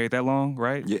 Like, being married that long,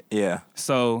 right? Yeah.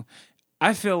 So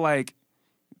I feel like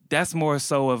that's more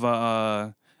so of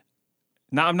a,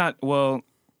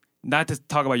 not to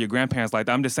talk about your grandparents like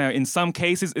that. I'm just saying, in some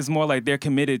cases, it's more like they're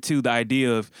committed to the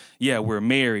idea of, yeah, we're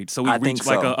married. So we reach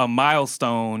like a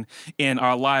milestone in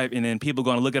our life, and then people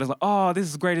going to look at us like, oh, this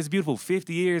is great, it's beautiful.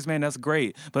 50 years, man, that's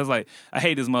great. But it's like, I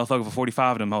hate this motherfucker for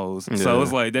 45 of them hoes. Yeah. So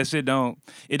it's like, that shit don't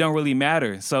really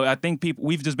matter. So I think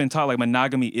we've just been taught, like,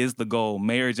 monogamy is the goal.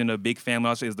 Marriage and a big family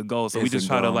also is the goal. So we just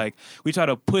try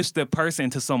to push the person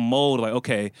into some mold. Like,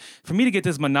 okay, for me to get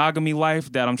this monogamy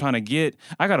life that I'm trying to get,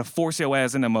 I got to force your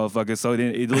ass in that motherfucker. So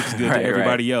then it looks good to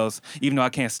everybody else, even though I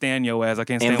can't stand your ass. I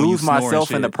can't stand and lose myself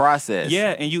in the process. Yeah,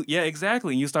 and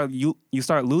exactly. And you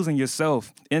start losing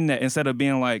yourself in that, instead of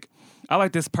being like, I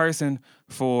like this person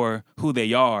for who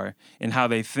they are and how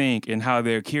they think and how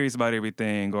they're curious about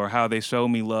everything, or how they show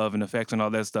me love and affection, all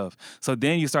that stuff. So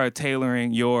then you start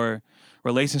tailoring your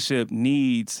relationship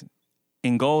needs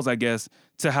and goals, I guess,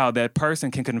 to how that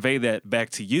person can convey that back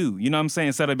to you. You know what I'm saying?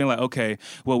 Instead of being like, okay,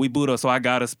 well, we boot up, so I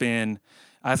gotta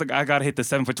hit the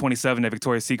 7 for $27 at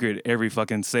Victoria's Secret every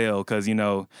fucking sale, because, you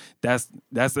know, that's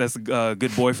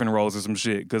good boyfriend roles or some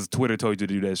shit, because Twitter told you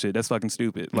to do that shit. That's fucking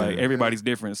stupid. Like, everybody's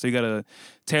different. So you gotta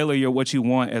tailor what you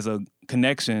want as a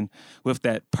connection with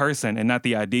that person, and not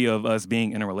the idea of us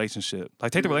being in a relationship.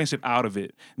 Like, take the relationship out of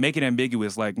it. Make it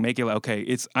ambiguous. Like, make it like,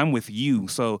 okay, I'm with you.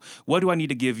 So what do I need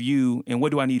to give you, and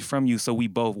what do I need from you, so we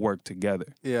both work together?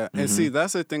 Yeah, and see,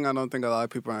 that's the thing I don't think a lot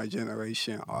of people in our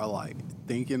generation are, like,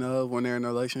 thinking of when they're in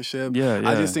a relationship. Yeah.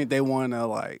 I just think they want to,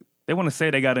 like, they want to say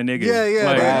they got a nigga. Yeah.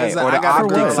 Like, right. Or the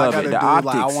optics of it. The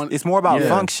optics. It's more about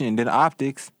function than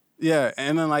optics. Yeah,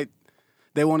 and then, like,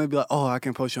 they want to be like, oh, I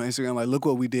can post you on Instagram, like, look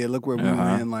what we did, look where we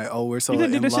went, like, oh, we're so in love.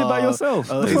 You did this shit by yourself.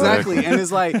 Exactly, and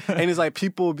it's like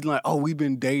people be like, oh, we've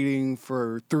been dating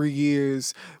for 3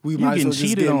 years, we might as well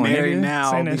just get married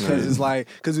now, because it's like,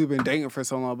 because we've been dating for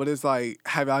so long. But it's like,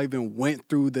 have y'all even went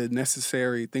through the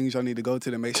necessary things y'all need to go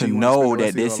to make sure you know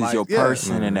that this is your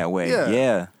person in that way?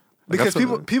 Yeah. Because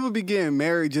people be getting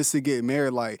married just to get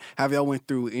married. Like, have y'all went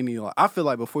through any? Like, I feel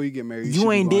like before you get married, you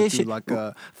ain't be did shit. Like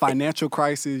a financial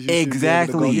crisis.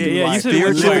 Exactly. Yeah. You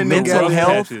spiritual, mental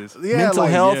health. Mental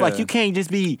health. Yeah. Like, you can't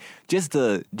just be just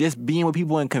being with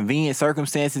people in convenient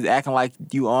circumstances, acting like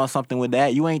you on something with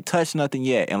that. You ain't touched nothing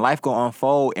yet, and life gonna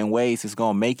unfold in ways that's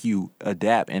gonna make you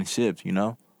adapt and shift. You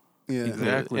know. Yeah,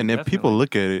 exactly. And then people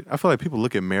look at it. I feel like people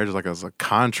look at marriage like as a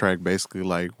contract, basically.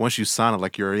 Like, once you sign it,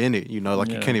 like, you're in it. You know, like,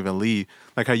 you can't even leave.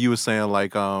 Like how you were saying,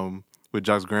 like, with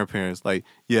Jock's grandparents, like,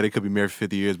 yeah, they could be married for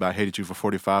 50 years, but I hated you for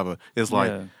 45. It's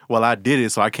like, well, I did it,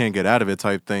 so I can't get out of it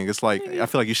type thing. It's like, I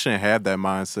feel like you shouldn't have that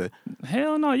mindset.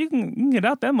 Hell no, you can get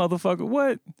out that motherfucker.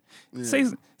 What?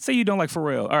 Yeah. Say you don't like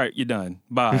Pharrell. All right, you're done.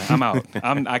 Bye. I'm out.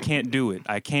 I can't do it.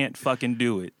 I can't fucking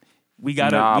do it. We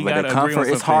gotta. But the comfort,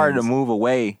 it's hard to move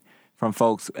away from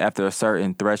folks after a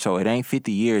certain threshold. It ain't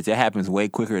 50 years. It happens way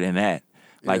quicker than that.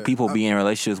 Like, people be in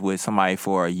relationships with somebody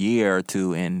for a year or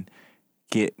two and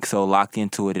get so locked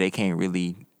into it that they can't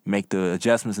really make the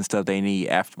adjustments and stuff they need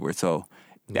afterwards. So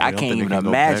I can't even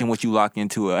imagine what you locked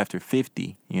into after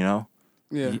 50, you know?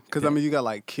 Yeah, because, I mean, you got,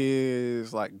 like,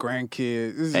 kids, like,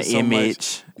 grandkids. It's just so image.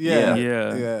 Much. Yeah.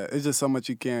 It's just so much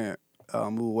you can't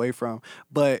move away from.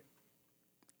 But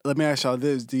let me ask y'all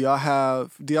this. Do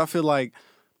y'all feel like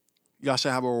y'all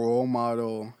should have a role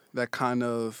model that kind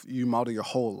of you model your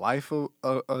whole life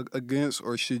against,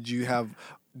 or should you have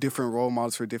different role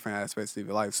models for different aspects of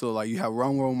your life? So like you have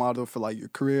one role model for like your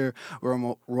career,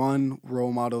 one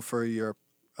role model for your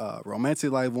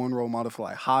romantic life, one role model for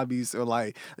like hobbies, or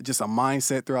like just a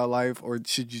mindset throughout life, or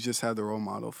should you just have the role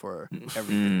model for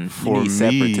everything? You need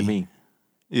separate to me.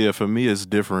 Yeah, for me it's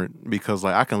different because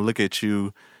like I can look at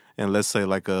you and let's say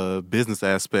like a business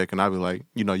aspect and I'll be like,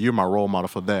 you know, you're my role model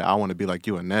for that. I want to be like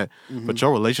you in that. But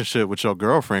your relationship with your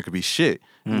girlfriend could be shit.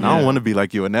 And I don't want to be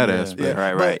like you in that aspect.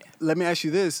 Right, But right. let me ask you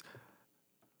this.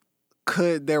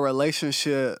 Could their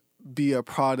relationship be a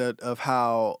product of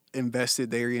how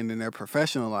invested they're in their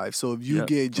professional life? So if you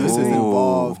get just as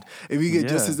involved,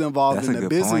 That's in a the good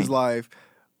business point. life,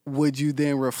 would you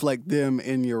then reflect them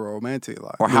in your romantic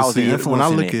life? Or how's it See, influencing when I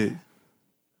look it? at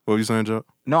what were you saying, Joe?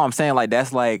 No, I'm saying like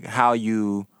that's like how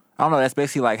you. I don't know. That's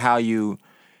basically like how you.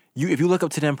 If you look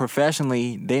up to them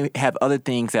professionally, they have other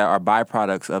things that are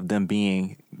byproducts of them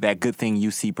being that good thing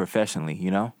you see professionally. You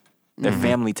know, their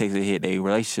family takes a hit, their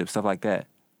relationship, stuff like that.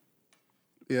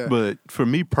 Yeah. But for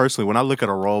me personally, when I look at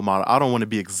a role model, I don't want to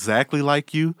be exactly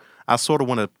like you. I sort of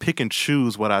want to pick and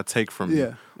choose what I take from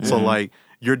you. So like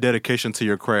your dedication to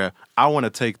your craft, I want to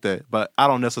take that, but I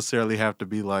don't necessarily have to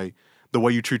be like the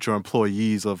way you treat your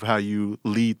employees of how you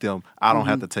lead them. I don't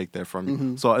have to take that from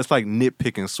you. So it's like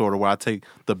nitpicking sort of where I take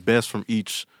the best from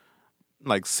each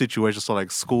like situation. So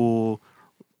like school,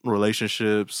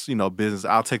 relationships, you know, business.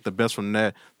 I'll take the best from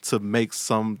that to make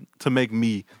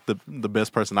me the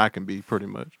best person I can be, pretty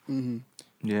much.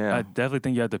 Yeah. I definitely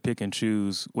think you have to pick and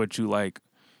choose what you like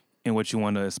and what you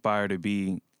want to aspire to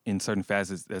be in certain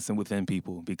facets that's within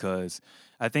people, because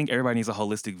I think everybody needs a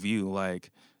holistic view. Like,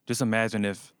 just imagine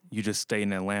if you just stay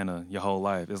in Atlanta your whole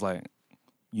life. It's like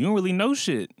you don't really know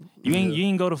shit. You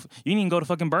didn't go to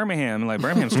fucking Birmingham. Like,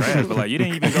 Birmingham's trash, but like you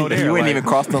didn't even go there. You wouldn't like, even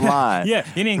cross the line. Yeah,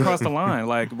 you didn't cross the line.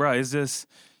 Like, bro, it's just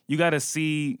you got to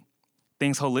see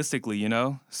things holistically, you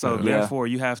know. So therefore,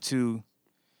 you have to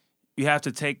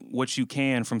take what you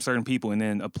can from certain people and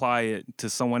then apply it to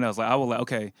someone else. Like, I will like,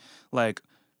 okay, like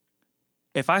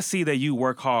if I see that you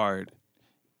work hard,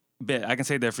 bet I can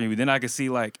say that for you. Then I can see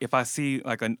like if I see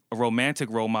like a romantic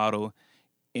role model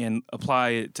and apply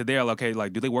it to their, like, okay,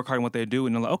 like, do they work hard in what they do?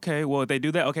 And they're like, okay, well, if they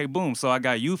do that, okay, boom. So I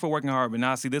got you for working hard, but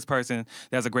now I see this person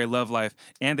that has a great love life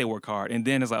and they work hard. And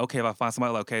then it's like, okay, if I find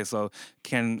somebody like, okay, so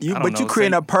can You, I don't but know, you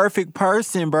creating say- a perfect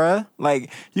person, bruh. Like,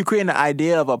 you creating the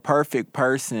idea of a perfect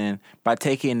person by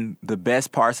taking the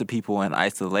best parts of people in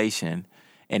isolation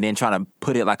and then trying to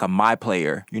put it like a my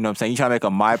player. You know what I'm saying? You trying to make a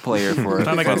my player for, trying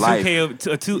to make for a life. 2K,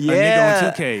 a nigga Yeah.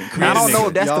 on 2K. I Create a don't know nigga.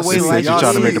 if that's Y'all the way sweet. like Y'all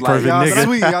trying to make a sweet. perfect Y'all nigga.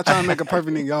 sweet. Y'all trying to make a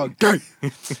perfect nigga. Y'all gay.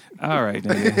 All right,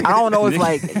 nigga. I don't know if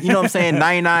like, you know what I'm saying,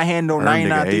 99 handle, That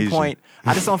 99 nigga 3 Asian. point.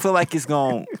 I just don't feel like it's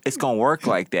gonna work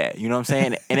like that. You know what I'm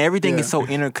saying? And everything is so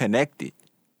interconnected.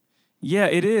 Yeah,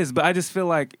 it is, but I just feel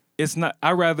like it's not.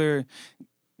 I rather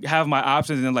have my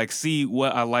options and like see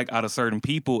what I like out of certain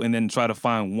people, and then try to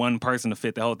find one person to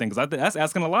fit the whole thing. Because that's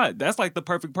asking a lot. That's like the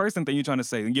perfect person thing you're trying to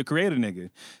say. You create a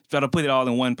nigga, try to put it all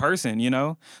in one person, you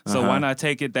know. So why not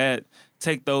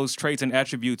take those traits and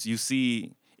attributes you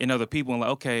see in other people and like,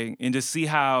 okay, and just see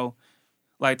how.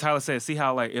 Like Tyler said, see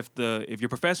how like if your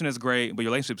profession is great but your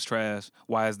relationship's trash,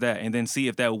 why is that? And then see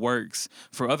if that works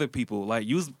for other people. Like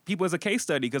use people as a case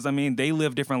study, because I mean they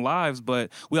live different lives,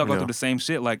 but we all go through the same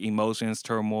shit, like emotions,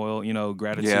 turmoil, you know,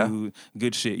 gratitude,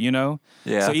 good shit, you know.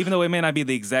 Yeah. So even though it may not be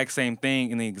the exact same thing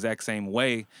in the exact same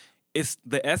way, it's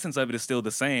the essence of it is still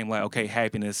the same. Like okay,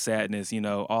 happiness, sadness, you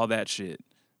know, all that shit.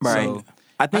 Right. So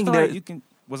I think feel there- like you can.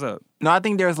 What's up? No, I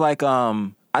think there's like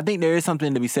I think there is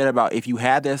something to be said about if you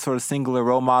have that sort of singular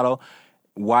role model,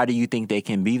 why do you think they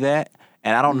can be that?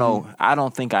 And I don't know, I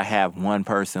don't think I have one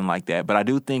person like that, but I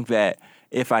do think that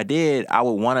if I did, I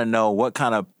would want to know what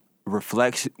kind of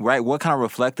reflection, right? What kind of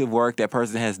reflective work that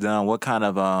person has done, what kind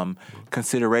of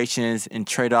considerations and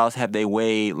trade-offs have they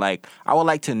weighed? Like, I would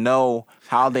like to know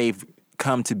how they've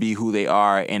come to be who they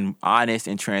are in honest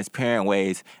and transparent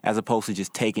ways, as opposed to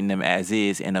just taking them as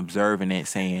is and observing it,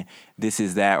 saying this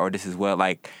is that or this is what.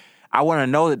 Like, I want to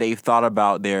know that they've thought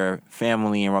about their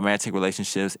family and romantic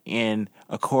relationships in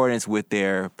accordance with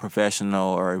their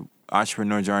professional or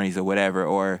entrepreneur journeys or whatever.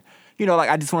 Or, you know, like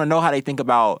I just want to know how they think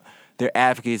about their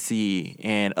advocacy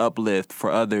and uplift for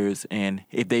others, and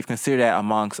if they've considered that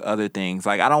amongst other things.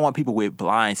 Like, I don't want people with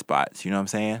blind spots. You know what I'm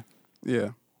saying? Yeah.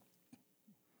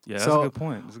 Yeah, that's So, a good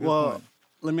point. That's a good Well, point.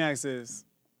 let me ask this.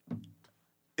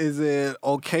 Is it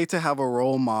okay to have a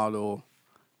role model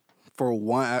for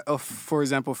one, for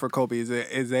example, for Kobe,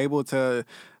 is able to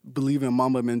believe in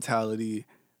Mamba mentality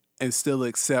and still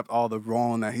accept all the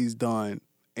wrong that he's done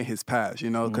in his past, you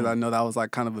know, because I know that was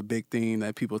like kind of a big thing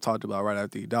that people talked about right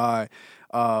after he died.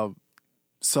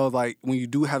 So like when you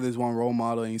do have this one role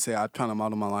model and you say, I'm trying to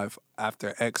model my life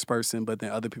after X person, but then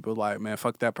other people are like, man,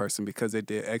 fuck that person because they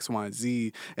did X, Y, and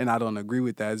Z, and I don't agree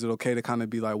with that. Is it okay to kind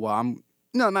of be like, well, I'm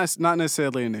not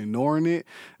necessarily in ignoring it,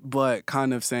 but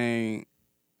kind of saying,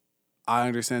 I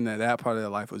understand that part of their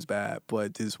life was bad,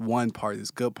 but this one part, this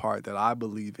good part that I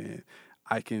believe in,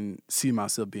 I can see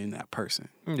myself being that person.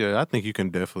 Yeah, I think you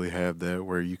can definitely have that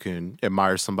where you can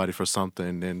admire somebody for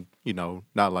something and, you know,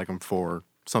 not like them for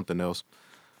something else.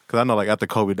 Because I know, like, after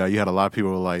Kobe died, you had a lot of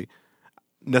people who were like,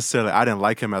 necessarily, I didn't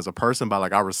like him as a person, but,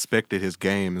 like, I respected his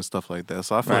game and stuff like that.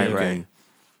 So I feel like you can,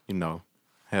 you know,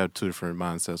 have two different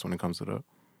mindsets when it comes to that.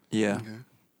 Yeah. Okay.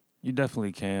 You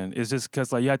definitely can. It's just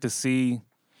because, like, you have to see.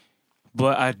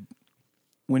 But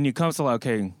when it comes to, like,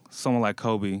 okay, someone like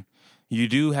Kobe, you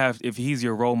do have, if he's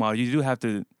your role model, you do have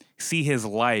to see his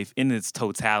life in its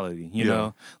totality, you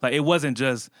know? Like, it wasn't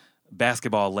just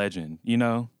basketball legend, you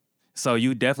know? So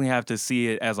you definitely have to see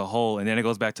it as a whole. And then it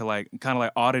goes back to, like, kind of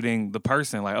like auditing the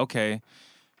person. Like, okay,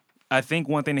 I think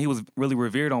one thing that he was really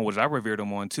revered on, which I revered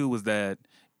him on too, was that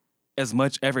as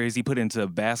much effort as he put into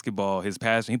basketball, his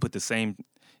passion, he put the same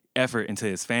effort into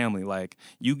his family. Like,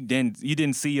 you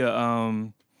didn't see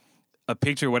a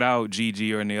picture without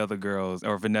Gigi or any other girls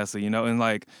or Vanessa, you know? And,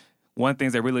 like, one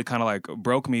thing that really kind of, like,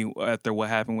 broke me after what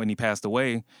happened when he passed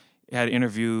away, he had an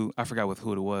interview, I forgot with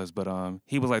who it was, but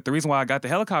he was like, the reason why I got the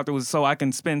helicopter was so I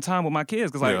can spend time with my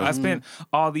kids. Because, like, I spent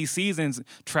all these seasons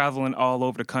traveling all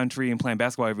over the country and playing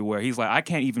basketball everywhere. He's like, I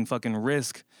can't even fucking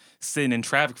risk sitting in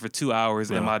traffic for 2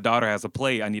 hours and my daughter has a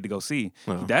play I need to go see.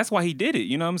 That's why he did it,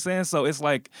 you know what I'm saying? So it's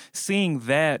like seeing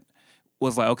that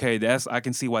was like, okay, I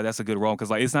can see why that's a good role. Because,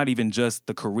 like, it's not even just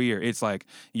the career. It's like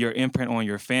your imprint on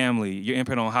your family, your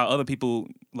imprint on how other people,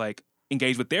 like,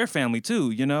 engage with their family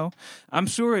too, you know? I'm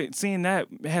sure seeing that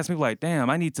has me like, damn,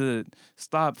 I need to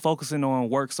stop focusing on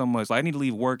work so much. Like, I need to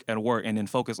leave work at work and then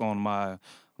focus on my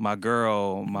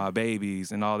girl, my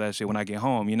babies, and all that shit when I get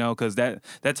home, you know? Because that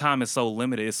time is so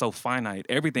limited. It's so finite.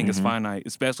 Everything is finite,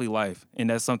 especially life. And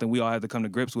that's something we all have to come to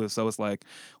grips with. So it's like,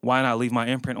 why not leave my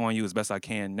imprint on you as best I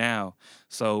can now?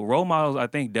 So role models, I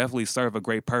think, definitely serve a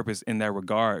great purpose in that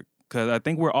regard. Because I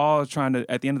think we're all trying to,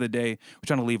 at the end of the day, we're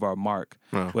trying to leave our mark.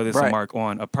 Whether it's a mark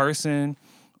on a person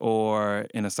or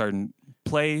in a certain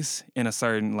place, in a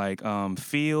certain, like,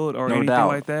 field or anything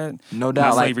like that. No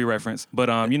doubt. Not slavery reference, but,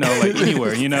 you know, like,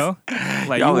 anywhere, you know?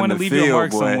 Like, you want to leave your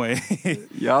mark some way.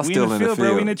 Y'all we still in the field, bro.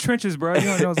 We in field. the trenches, bro. You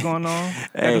don't know what's going on.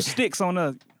 Hey. Like, sticks on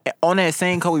us. On that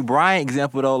same Kobe Bryant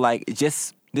example, though, like,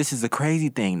 this is a crazy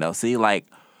thing, though. See, like,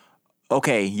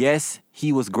 okay, yes,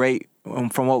 he was great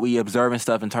from what we observe and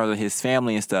stuff in terms of his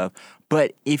family and stuff.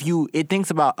 But it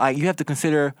thinks about, like, you have to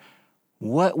consider,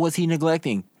 what was he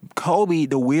neglecting? Kobe,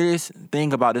 the weirdest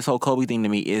thing about this whole Kobe thing to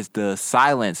me is the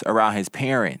silence around his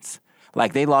parents.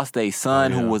 Like, they lost a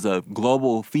son who was a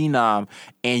global phenom,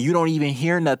 and you don't even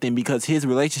hear nothing because his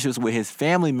relationships with his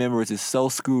family members is so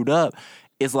screwed up.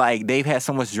 It's like they've had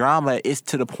so much drama, it's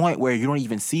to the point where you don't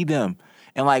even see them.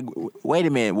 And, like, wait a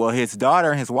minute, well, his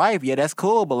daughter and his wife, yeah, that's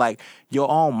cool, but, like,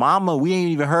 your own mama, we ain't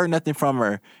even heard nothing from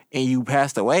her, and you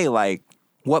passed away. Like,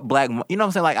 what black, you know what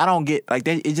I'm saying? Like, I don't get, like,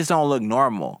 it just don't look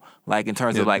normal, like, in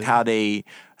terms of, like,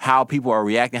 how people are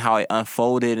reacting, how it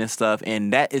unfolded and stuff.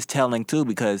 And that is telling, too,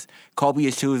 because Kobe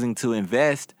is choosing to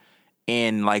invest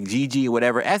in, like, Gigi or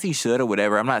whatever, as he should or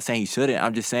whatever. I'm not saying he shouldn't.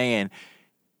 I'm just saying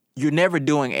you're never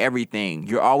doing everything.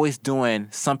 You're always doing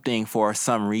something for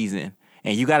some reason.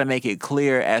 And you got to make it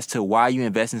clear as to why you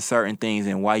invest in certain things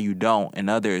and why you don't in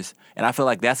others. And I feel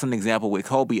like that's an example with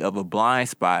Kobe of a blind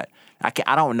spot.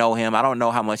 I don't know him. I don't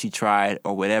know how much he tried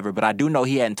or whatever, but I do know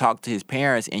he hadn't talked to his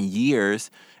parents in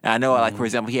years. And I know, like, for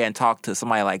example, he hadn't talked to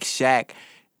somebody like Shaq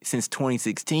since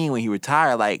 2016 when he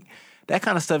retired. Like, that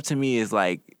kind of stuff to me is,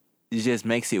 like, it just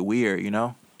makes it weird, you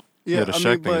know? Yeah, the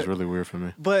Shaq thing is really weird for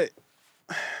me. But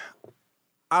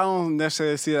I don't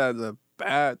necessarily see that as a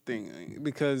bad thing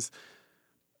because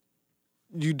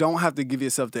you don't have to give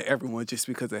yourself to everyone just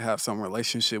because they have some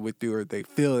relationship with you or they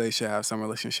feel they should have some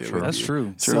relationship with you. That's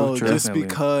true. So just Definitely.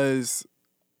 because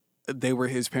they were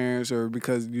his parents or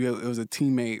because it was a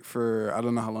teammate for, I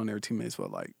don't know how long they were teammates for,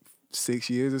 like 6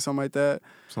 years or something like that.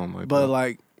 Something like that. But,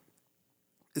 like,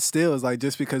 it still is like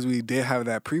just because we did have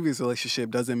that previous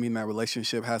relationship doesn't mean that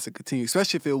relationship has to continue,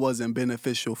 especially if it wasn't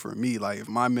beneficial for me. Like, if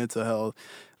my mental health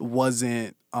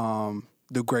wasn't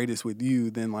the greatest with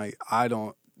you, then, like, I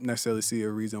don't necessarily see a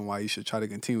reason why you should try to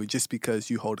continue just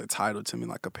because you hold a title to me,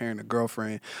 like a parent, a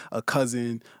girlfriend, a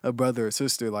cousin, a brother, a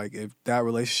sister. Like, if that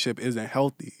relationship isn't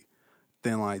healthy,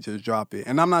 then like just drop it.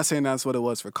 And I'm not saying that's what it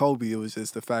was for Kobe. It was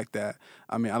just the fact that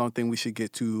I don't think we should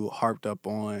get too harped up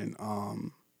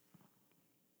on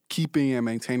keeping and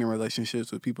maintaining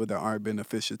relationships with people that aren't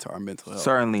beneficial to our mental health.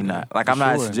 Certainly not. Like, I'm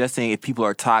not suggesting if people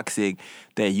are toxic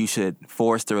that you should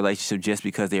force the relationship just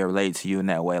because they are related to you in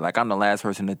that way. Like, I'm the last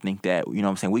person to think that, you know what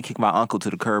I'm saying? We kicked my uncle to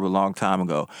the curb a long time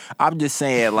ago. I'm just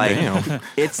saying, like,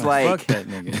 it's like, Fuck that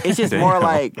nigga. it's just more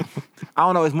like, I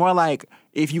don't know, it's more like,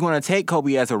 if you're going to take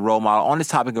Kobe as a role model, on this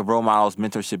topic of role models,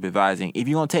 mentorship, advising, if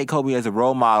you're going to take Kobe as a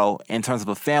role model in terms of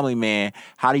a family man,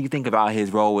 how do you think about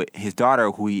his role with his daughter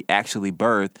who he actually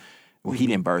birthed? Well, he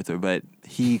didn't birth her, but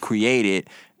he created.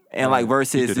 And like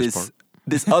versus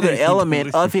this other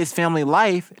element of his family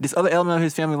life,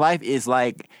 is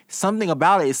like something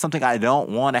about it is something I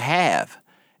don't want to have.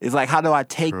 It's like, how do I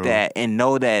take that and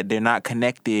know that they're not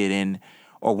connected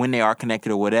or when they are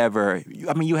connected or whatever?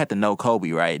 I mean, you have to know Kobe,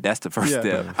 right? That's the first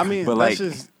step. I mean, but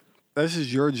that's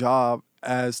just your job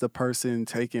as the person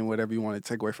taking whatever you want to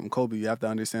take away from Kobe. You have to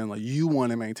understand, like, you want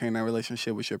to maintain that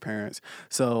relationship with your parents.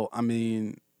 So, I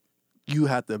mean, you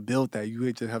have to build that.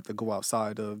 You just have to go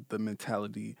outside of the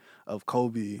mentality of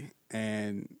Kobe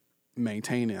and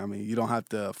maintain it. I mean, you don't have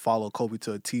to follow Kobe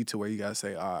to a T to where you gotta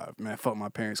say, man, fuck my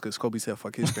parents, because Kobe said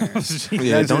fuck his parents.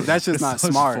 That's just not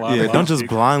smart. Yeah, don't just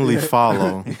blindly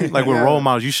follow. Like with role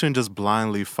models, you shouldn't just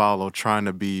blindly follow trying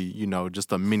to be,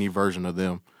 just a mini version of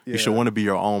them. You should want to be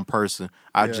your own person.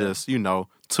 I just,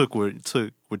 took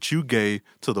what you gave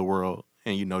to the world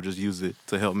and, just use it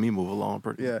to help me move along.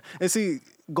 Yeah. And see,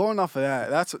 going off of that,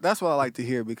 that's what I like to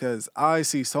hear, because I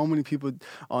see so many people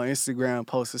on Instagram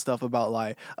posting stuff about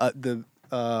like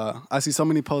I see so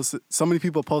many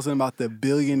people posting about the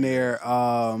billionaire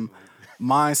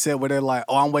mindset where they're like,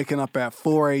 I'm waking up at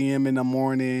 4 a.m. in the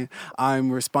morning,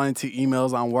 I'm responding to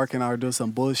emails, I'm working out or doing some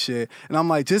bullshit. And I'm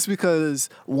like, just because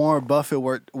Warren Buffett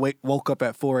woke up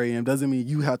at 4 a.m. doesn't mean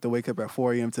you have to wake up at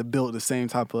 4 a.m. to build the same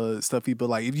type of stuff people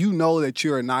like. If you know that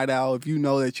you're a night owl, if you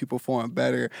know that you perform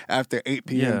better after 8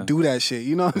 p.m., do that shit.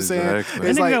 You know what I'm saying? That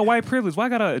nigga got white privilege. Why I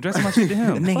gotta address my shit to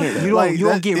him? Nigga, you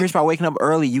don't get rich by waking up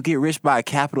early. You get rich by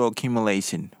capital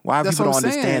accumulation. Why people don't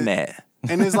understand that?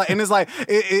 And it's like,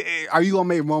 are you gonna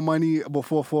make more money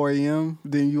before 4 a.m.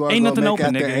 than you are Ain't gonna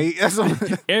nothing make open, after nigga.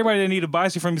 8? Everybody that need to buy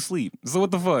shit from you sleep. So what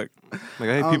the fuck?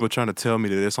 Like, I hate people trying to tell me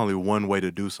that there's only one way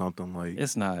to do something. Like,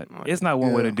 it's not. It's not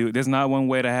one way to do it. There's not one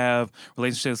way to have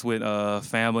relationships with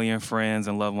family and friends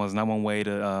and loved ones. Not one way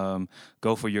to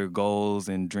go for your goals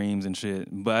and dreams and shit.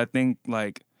 But I think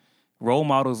like role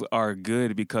models are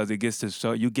good because it gets to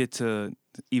show you get to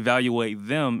evaluate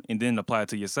them and then apply it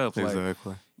to yourself.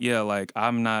 Exactly. Like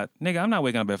I'm not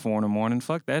waking up at 4 in the morning.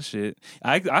 Fuck that shit.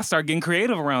 I start getting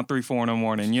creative around 3, 4 in the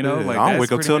morning. Like I don't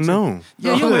wake up till noon.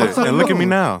 Yeah, you wake up till and look at me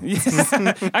now.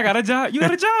 I got a job. You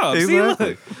got a job. Exactly. See,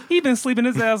 look, he been sleeping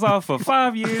his ass off for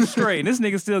 5 years straight, and this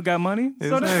nigga still got money.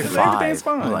 So everything's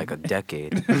fine. For like a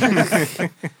decade.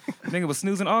 Nigga was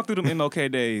snoozing all through them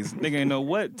MLK days. Nigga ain't know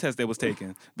what test they was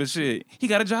taking. But shit, he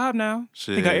got a job now.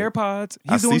 Shit. He got AirPods.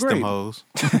 He's doing great. Them hoes.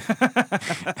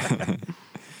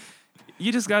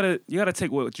 You just gotta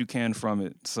take what you can from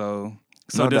it. So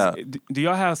No doubt. do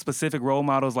y'all have specific role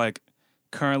models like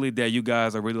currently that you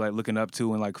guys are really like looking up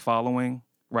to and like following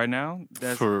right now?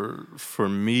 For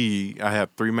me, I have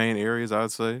 3 main areas, I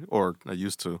would say, or I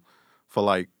used to. For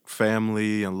like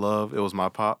family and love, it was my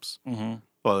pops. Mm-hmm.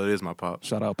 Well, it is my pops.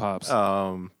 Shout out pops.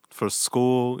 For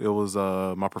school, it was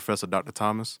my professor, Dr.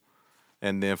 Thomas,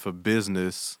 and then for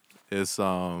business, it's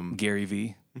Gary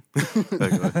V. It's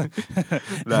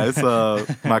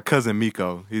my cousin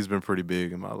Miko. He's been pretty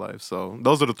big in my life. So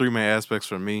those are the 3 main aspects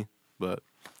for me. But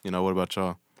what about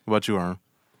y'all? What about you, Aaron?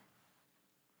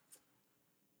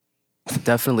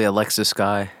 Definitely Alexa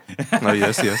Sky. Oh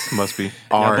yes, must be.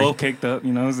 Y'all Ari. both caked up,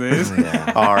 you know what I'm saying?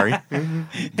 Yeah. Ari.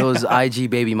 Those IG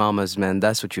baby mamas, man,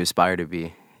 that's what you aspire to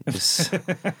be. Just,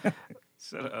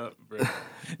 Shut up, bro.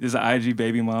 There's an IG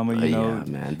baby mama, you know. yeah,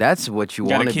 man. That's what you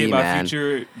Got want a to kid be, by man.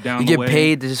 future down You the get way.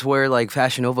 paid to just wear like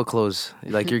Fashion Nova clothes.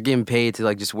 Like you're getting paid to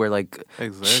like just wear like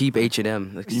Exactly. cheap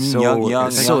H&M. Like, You mean so so young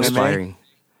aspiring.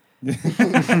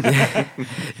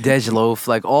 Dej Loaf,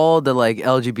 like all the like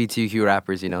LGBTQ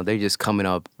rappers, they're just coming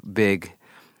up big.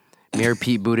 Mayor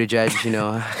Pete Buttigieg,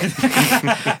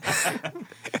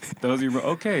 Those are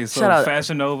okay. So Shout out-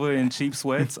 Fashion Nova and cheap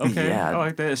sweats. Okay, Yeah. I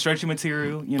like that. Stretchy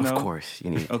material, you know. Of course,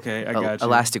 you need Okay, I got you.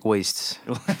 elastic waists.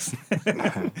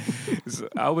 So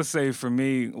I would say for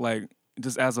me, like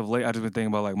just as of late, I just been thinking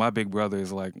about like my big brother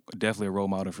is like definitely a role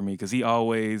model for me because he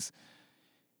always,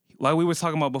 like we were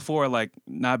talking about before, like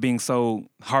not being so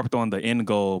harped on the end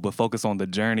goal but focus on the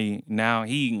journey. Now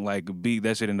he like beat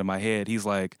that shit into my head. He's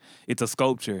like, it's a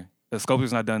sculpture. The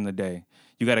sculpture's not done in a day.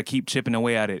 you got to keep chipping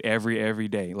away at it every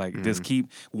day. Like just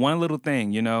keep one little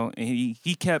thing, you know. And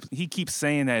he keeps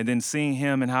saying that, and then seeing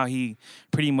him and how he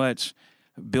pretty much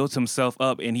built himself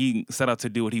up, and he set out to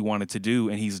do what he wanted to do,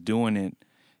 and he's doing it,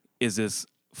 is just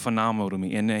phenomenal to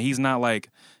me. And then he's not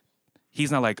like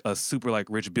a super like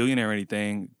rich billionaire or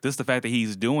anything. Just the fact that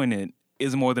he's doing it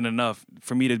is more than enough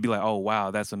for me to be like, oh wow,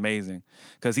 that's amazing.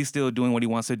 Because he's still doing what he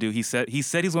wants to do. He said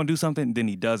he's gonna do something, then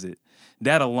he does it.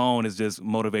 That alone is just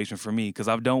motivation for me, because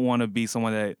I don't want to be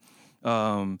someone that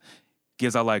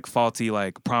gives out like faulty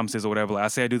like promises or whatever. Like, I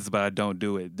say I do this, but I don't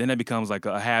do it. Then it becomes like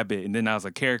a habit, and then that's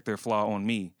a character flaw on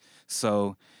me.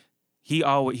 So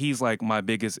he's like my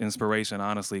biggest inspiration,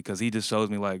 honestly, because he just shows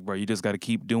me like, bro, you just got to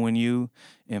keep doing you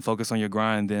and focus on your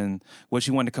grind. Then what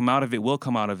you want to come out of it will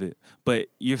come out of it. But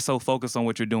you're so focused on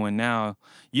what you're doing now,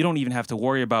 you don't even have to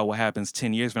worry about what happens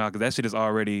 10 years from now, because that shit is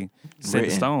already set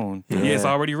in stone. Yeah, it's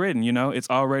already written, you know? It's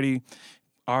already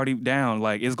down.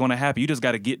 Like, it's going to happen. You just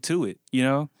got to get to it, you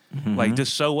know? Like,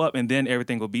 just show up, and then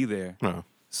everything will be there.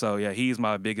 So, yeah, he's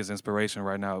my biggest inspiration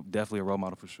right now. Definitely a role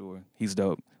model for sure. He's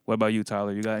dope. What about you,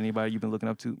 Tyler? You got anybody you've been looking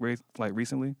up to like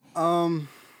recently? I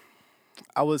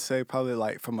would say probably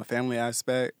like from a family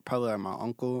aspect, probably like my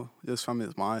uncle, just from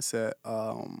his mindset.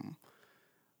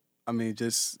 I mean,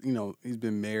 just, you know, he's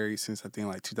been married since I think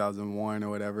like 2001 or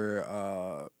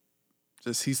whatever.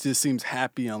 He just seems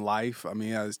happy in life. I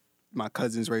mean, as my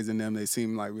cousins raising them, they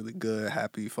seem like really good,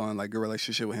 happy, fun, like good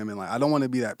relationship with him. And like, I don't want to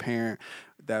be that parent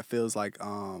that feels like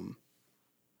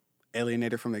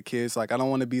alienated from the kids. Like, I don't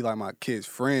want to be like my kids'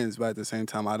 friends, but at the same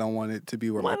time, I don't want it to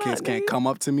be where my kids can't come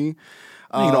up to me.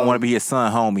 You don't want to be his son,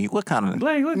 homie. What kind of? No.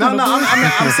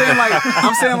 I'm saying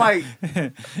like,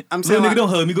 nigga, don't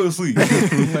hug me. Go to sleep.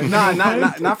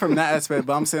 not from that aspect,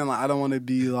 but I'm saying like, I don't want to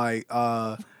be like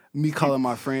me calling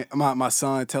my friend, my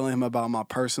son, telling him about my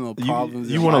personal problems.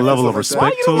 You want a level of respect Why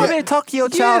you don't to want it? to talk to your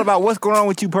child about what's going on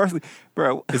with you personally,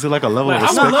 bro? Is it like a level of I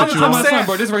respect would love that to you tell want? my son,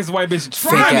 bro, this racist white bitch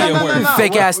trying me at work.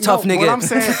 Fake ass tough nigga. What I'm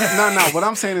saying, what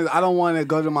I'm saying is, I don't want to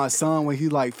go to my son when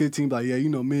he's like 15, like, yeah, you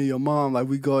know, me and your mom, like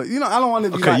we go, you know, I don't want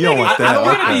to be Okay, like, you don't want that. I don't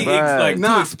want to be Okay. like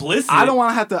too explicit. I don't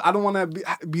want to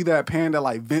be that parent that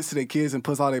like vents to their kids and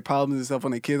puts all their problems and stuff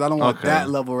on their kids. I don't want that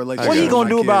level of relationship. What are you with gonna my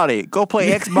do kid. about it? Go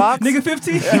play Xbox? Nigga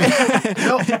 15.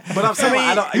 No, but I'm saying,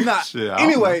 I don't.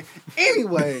 Anyway,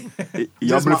 Y'all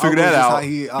just my better figure that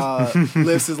uncle, out. just how he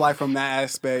lives his life from that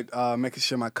aspect, making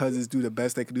sure my cousins do the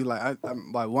best they can do. Like,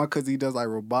 I'm like one cousin, he does like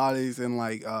robotics and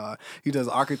like he does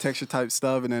architecture type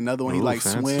stuff, and another one he like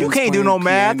fancy. swims. You can't do no playing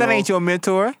math. That piano. ain't your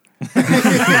mentor. Nah,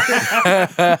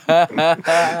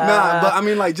 but I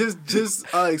mean, like just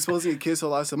exposing your kids to a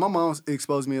lot of stuff. My mom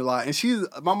exposed me a lot, and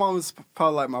my mom is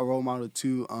probably like my role model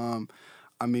too. I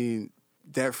mean,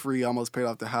 debt free, almost paid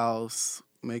off the house,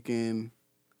 making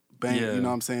bank. Yeah. You know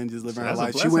what I'm saying? Just living her That's a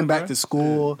life. She blessing, went back bro. to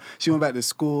school. Yeah. She went back to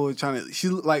school she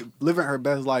like living her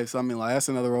best life. So I mean, like that's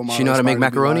another role model. She know how to make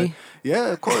Inspired me macaroni? like, yeah,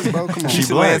 of course, bro. Come on.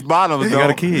 She Lance Bottoms, You though. got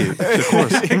a kid, of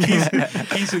course.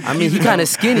 I mean, he kind of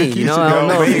skinny, you know? I don't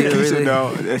know if he really...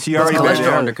 She His already been cholesterol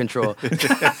there. under control.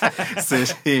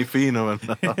 Since he ain't feeding him enough.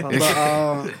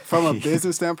 But from a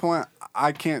business standpoint,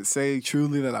 I can't say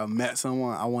truly that I met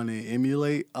someone I want to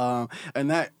emulate. And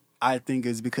that I think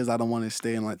is because I don't want to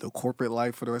stay in like the corporate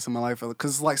life for the rest of my life.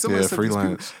 Because like some of the stuff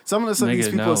freelance. these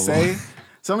people no. say.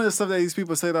 Some of the stuff that these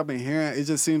people say that I've been hearing, it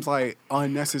just seems like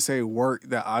unnecessary work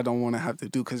that I don't want to have to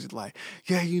do. Because it's like,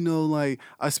 yeah, you know, like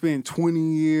I spent 20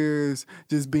 years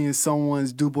just being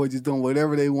someone's boy, just doing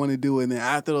whatever they want to do. And then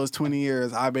after those 20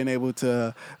 years, I've been able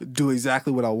to do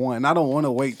exactly what I want. And I don't want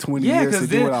to wait 20 Yeah, years to because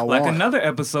do then, what I like want. another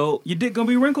episode, your dick gonna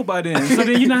be wrinkled by then. So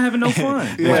then you're not having no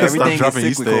fun. Yeah. Well, everything is dropping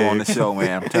Easter cyclical on the eggs. show,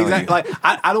 man. I'm telling Exactly. you.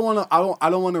 Like I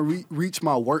don't want to reach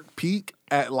my work peak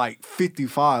at like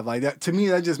 55. Like that to me,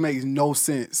 that just makes no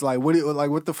sense. Like what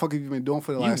the fuck have you been doing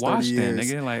for the You last 30 watched it,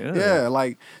 years? nigga. Like, ugh. Yeah,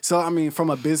 like so. I mean, from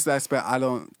a business aspect, I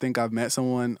don't think I've met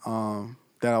someone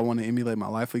that I want to emulate my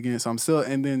life again. So I'm still,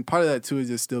 and then part of that too is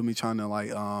just still me trying to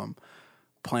like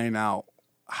plan out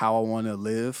how I want to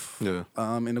live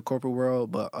in the corporate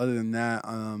world. But other than that,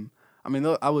 I mean,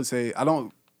 I would say I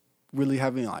don't really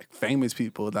have any like famous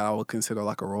people that I would consider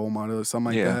like a role model or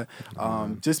something like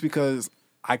that. Just because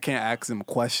I can't ask them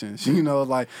questions, you know,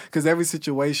 like, because every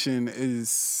situation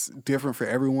is different for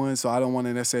everyone. So I don't want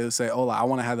to necessarily say, oh, like, I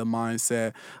want to have the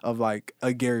mindset of like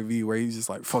a Gary Vee where he's just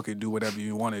like, fuck it, do whatever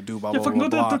you want to do, blah, Yeah, blah, fucking blah,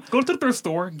 blah. go to the thrift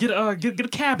store, get a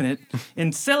cabinet,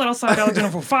 and sell it outside Dollar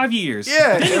General for 5 years.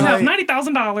 Yeah, Then you and have like-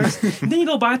 $90,000. Then you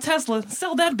go buy a Tesla,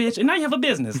 sell that bitch, and now you have a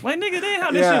business. Like, nigga, that ain't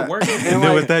how this Yeah. shit works. And And then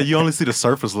like- with that, you only see the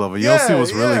surface level. You don't see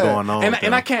what's really going on. And with I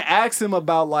them. can't ask him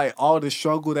about like all the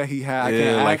struggle that he had. I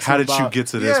can't like ask how him did you about- get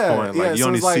to this point. Like you so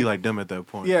only it's like- see like them at that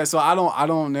point. Yeah, so I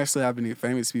don't necessarily have any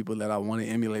famous people that I want to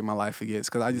emulate my life against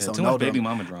because I just Too don't know much baby them.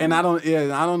 mama drama. And I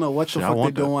don't know what the Shit, I fuck they're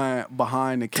want that. doing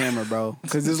behind the camera, bro.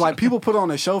 Because it's like people put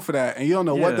on a show for that, and you don't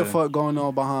know what the Yeah. fuck going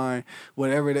on behind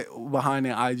behind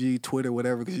their IG, Twitter,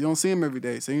 whatever. Because you don't see them every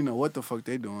day, so you know what the fuck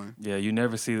they doing. Yeah, you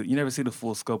never see the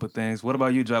full scope of things. What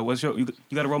about you, Joe? You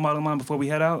got a role model in mind before we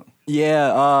head out?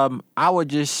 Yeah, I would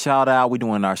just shout out. We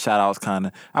doing our shout outs kind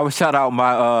of. I would shout out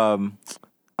my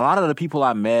a lot of the people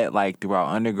I met like throughout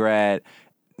undergrad.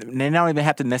 They don't even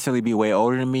have to necessarily be way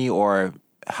older than me or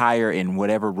higher in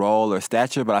whatever role or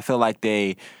stature, but I feel like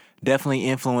they definitely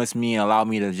influenced me and allowed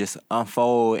me to just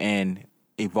unfold and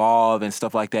evolve and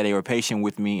stuff like that. They were patient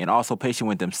with me and also patient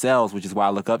with themselves, which is why I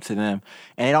look up to them.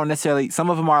 And they don't necessarily. Some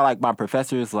of them are like my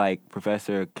professors, like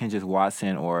Professor Kendrick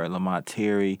Watson or Lamont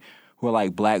Terry, who are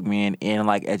like black men in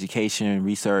like education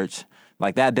research.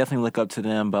 Like that, I definitely look up to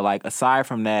them. But like aside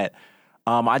from that,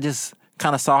 I just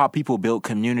kind of saw how people built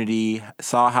community,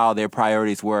 saw how their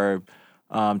priorities were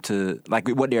to like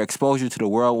what their exposure to the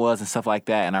world was and stuff like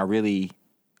that. And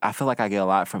I feel like I get a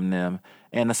lot from them.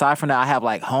 And aside from that, I have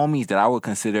like homies that I would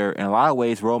consider in a lot of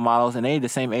ways role models, and they the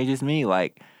same age as me.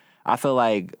 Like I feel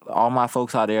like all my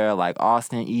folks out there, like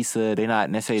Austin, Issa, they're not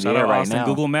necessarily Shout there out right Austin, now.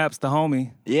 Google Maps, the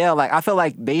homie. Yeah, like I feel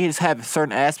like they just have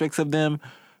certain aspects of them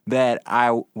that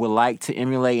I would like to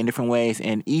emulate in different ways.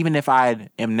 And even if I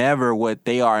am never what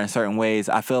they are in certain ways,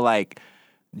 I feel like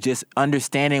just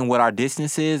understanding what our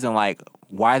distance is and like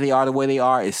why they are the way they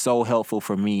are is so helpful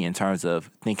for me in terms of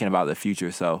thinking about the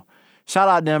future. So shout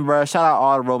out them, bro. Shout out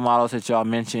all the role models that y'all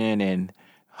mentioned, and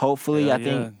hopefully,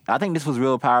 Yeah, I think this was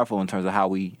real powerful in terms of how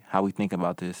we think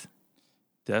about this.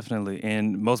 Definitely.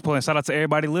 And most important, shout out to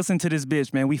everybody listening to this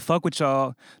bitch, man. We fuck with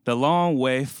y'all the long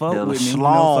way. Fuck The with me.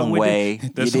 schlong fuck with way.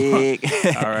 the You schlong-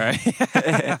 dig? All right.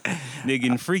 Nigga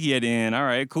getting freaky at the end. All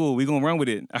right, cool. We gonna run with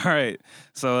it. All right.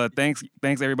 So thanks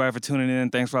everybody for tuning in.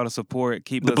 Thanks for all the support.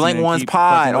 Keep The listening. Blank Ones Keep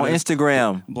Pod fucking on with us.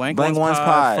 Instagram. Blank Ones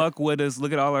Pod. Fuck with us.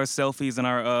 Look at all our selfies and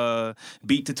our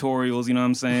beat tutorials. You know what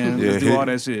I'm saying? Yeah, Let's do all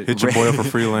that shit. Hit your boy up for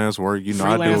freelance work. You know, I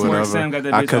Freelance do work, whatever. Sam got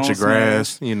that I bitch cut on your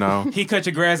grass. You know, He cut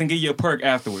your grass and give you a perk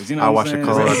afterwards. You know I what wash I'm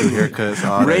your saying? clothes. I do haircuts.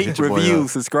 All that. Rate, Hit your boy review, up.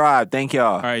 subscribe. Thank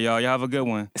y'all. All right, y'all. Y'all have a good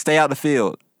one. Stay out the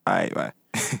field. All right, bye.